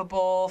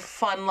affable,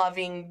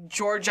 fun-loving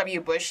George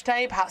W. Bush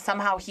type.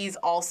 Somehow he's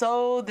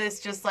also this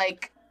just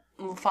like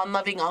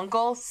fun-loving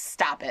uncle.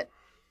 Stop it.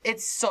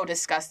 It's so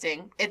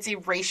disgusting. It's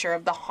erasure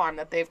of the harm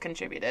that they've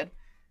contributed.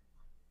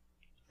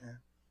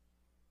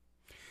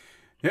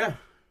 Yeah.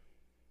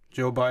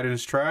 Joe Biden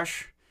is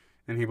trash,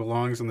 and he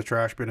belongs in the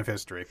trash bin of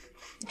history.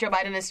 Joe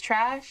Biden is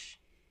trash.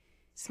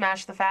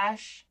 Smash the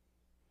fash.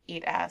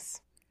 Eat ass.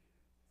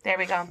 There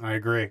we go. I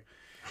agree.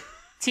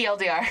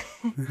 TLDR.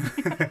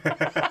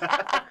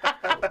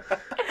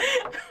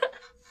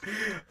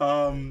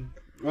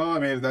 Well, I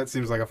mean, that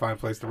seems like a fine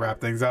place to wrap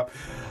things up.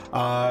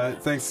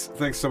 Thanks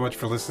so much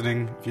for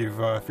listening.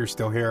 If you're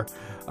still here,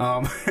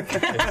 still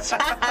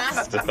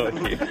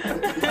here.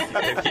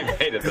 If you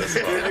made it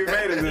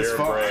this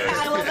far,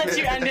 I love that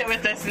you end it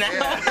with this now.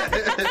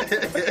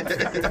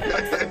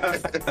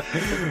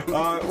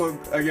 Well,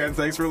 again,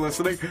 thanks for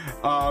listening.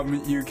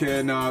 You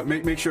can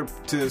make sure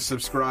to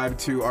subscribe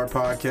to our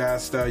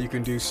podcast. You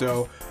can do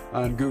so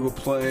on Google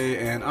Play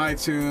and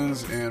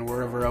iTunes and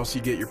wherever else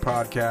you get your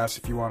podcasts.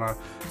 If you want to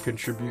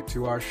contribute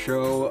to our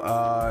show,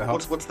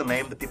 what's the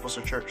name that people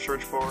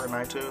search for in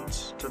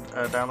iTunes to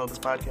download this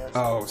podcast?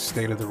 Oh,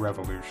 State of the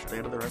Revolution.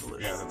 State of the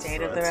Revolution. Yeah,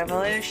 State of the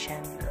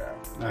Revolution.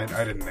 Yeah,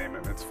 I didn't name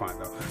it. It's fine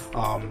though.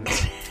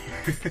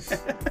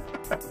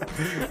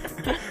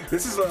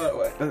 This is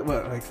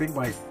I think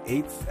my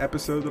 8th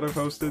episode that I've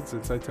hosted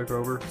since I took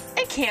over.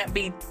 It can't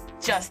be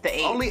just the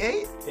 8. Only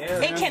 8?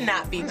 Yeah. It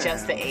cannot be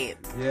just the 8.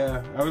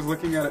 Yeah, I was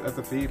looking at it at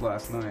the feed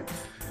last night.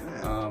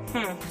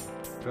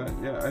 But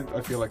yeah,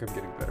 I feel like I'm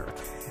getting better at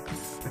this.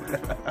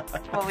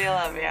 Well, we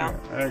love you. Yeah,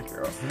 thank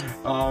you.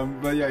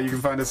 But yeah, you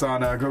can find us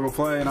on Google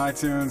Play and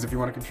iTunes. If you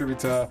want to contribute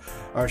to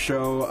our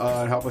show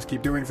and help us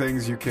keep doing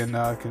things, you can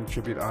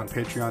contribute on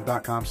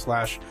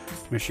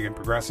patreon.com/Michigan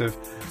Progressive.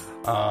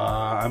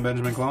 I'm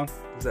Benjamin Clone.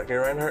 Zachary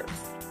Reinhardt.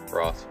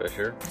 Ross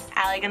Fisher.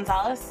 Allie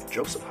Gonzalez.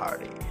 Joseph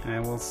Hardy.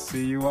 And we'll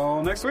see you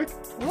all next week.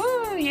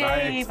 Woo!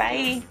 Yay!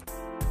 Bye.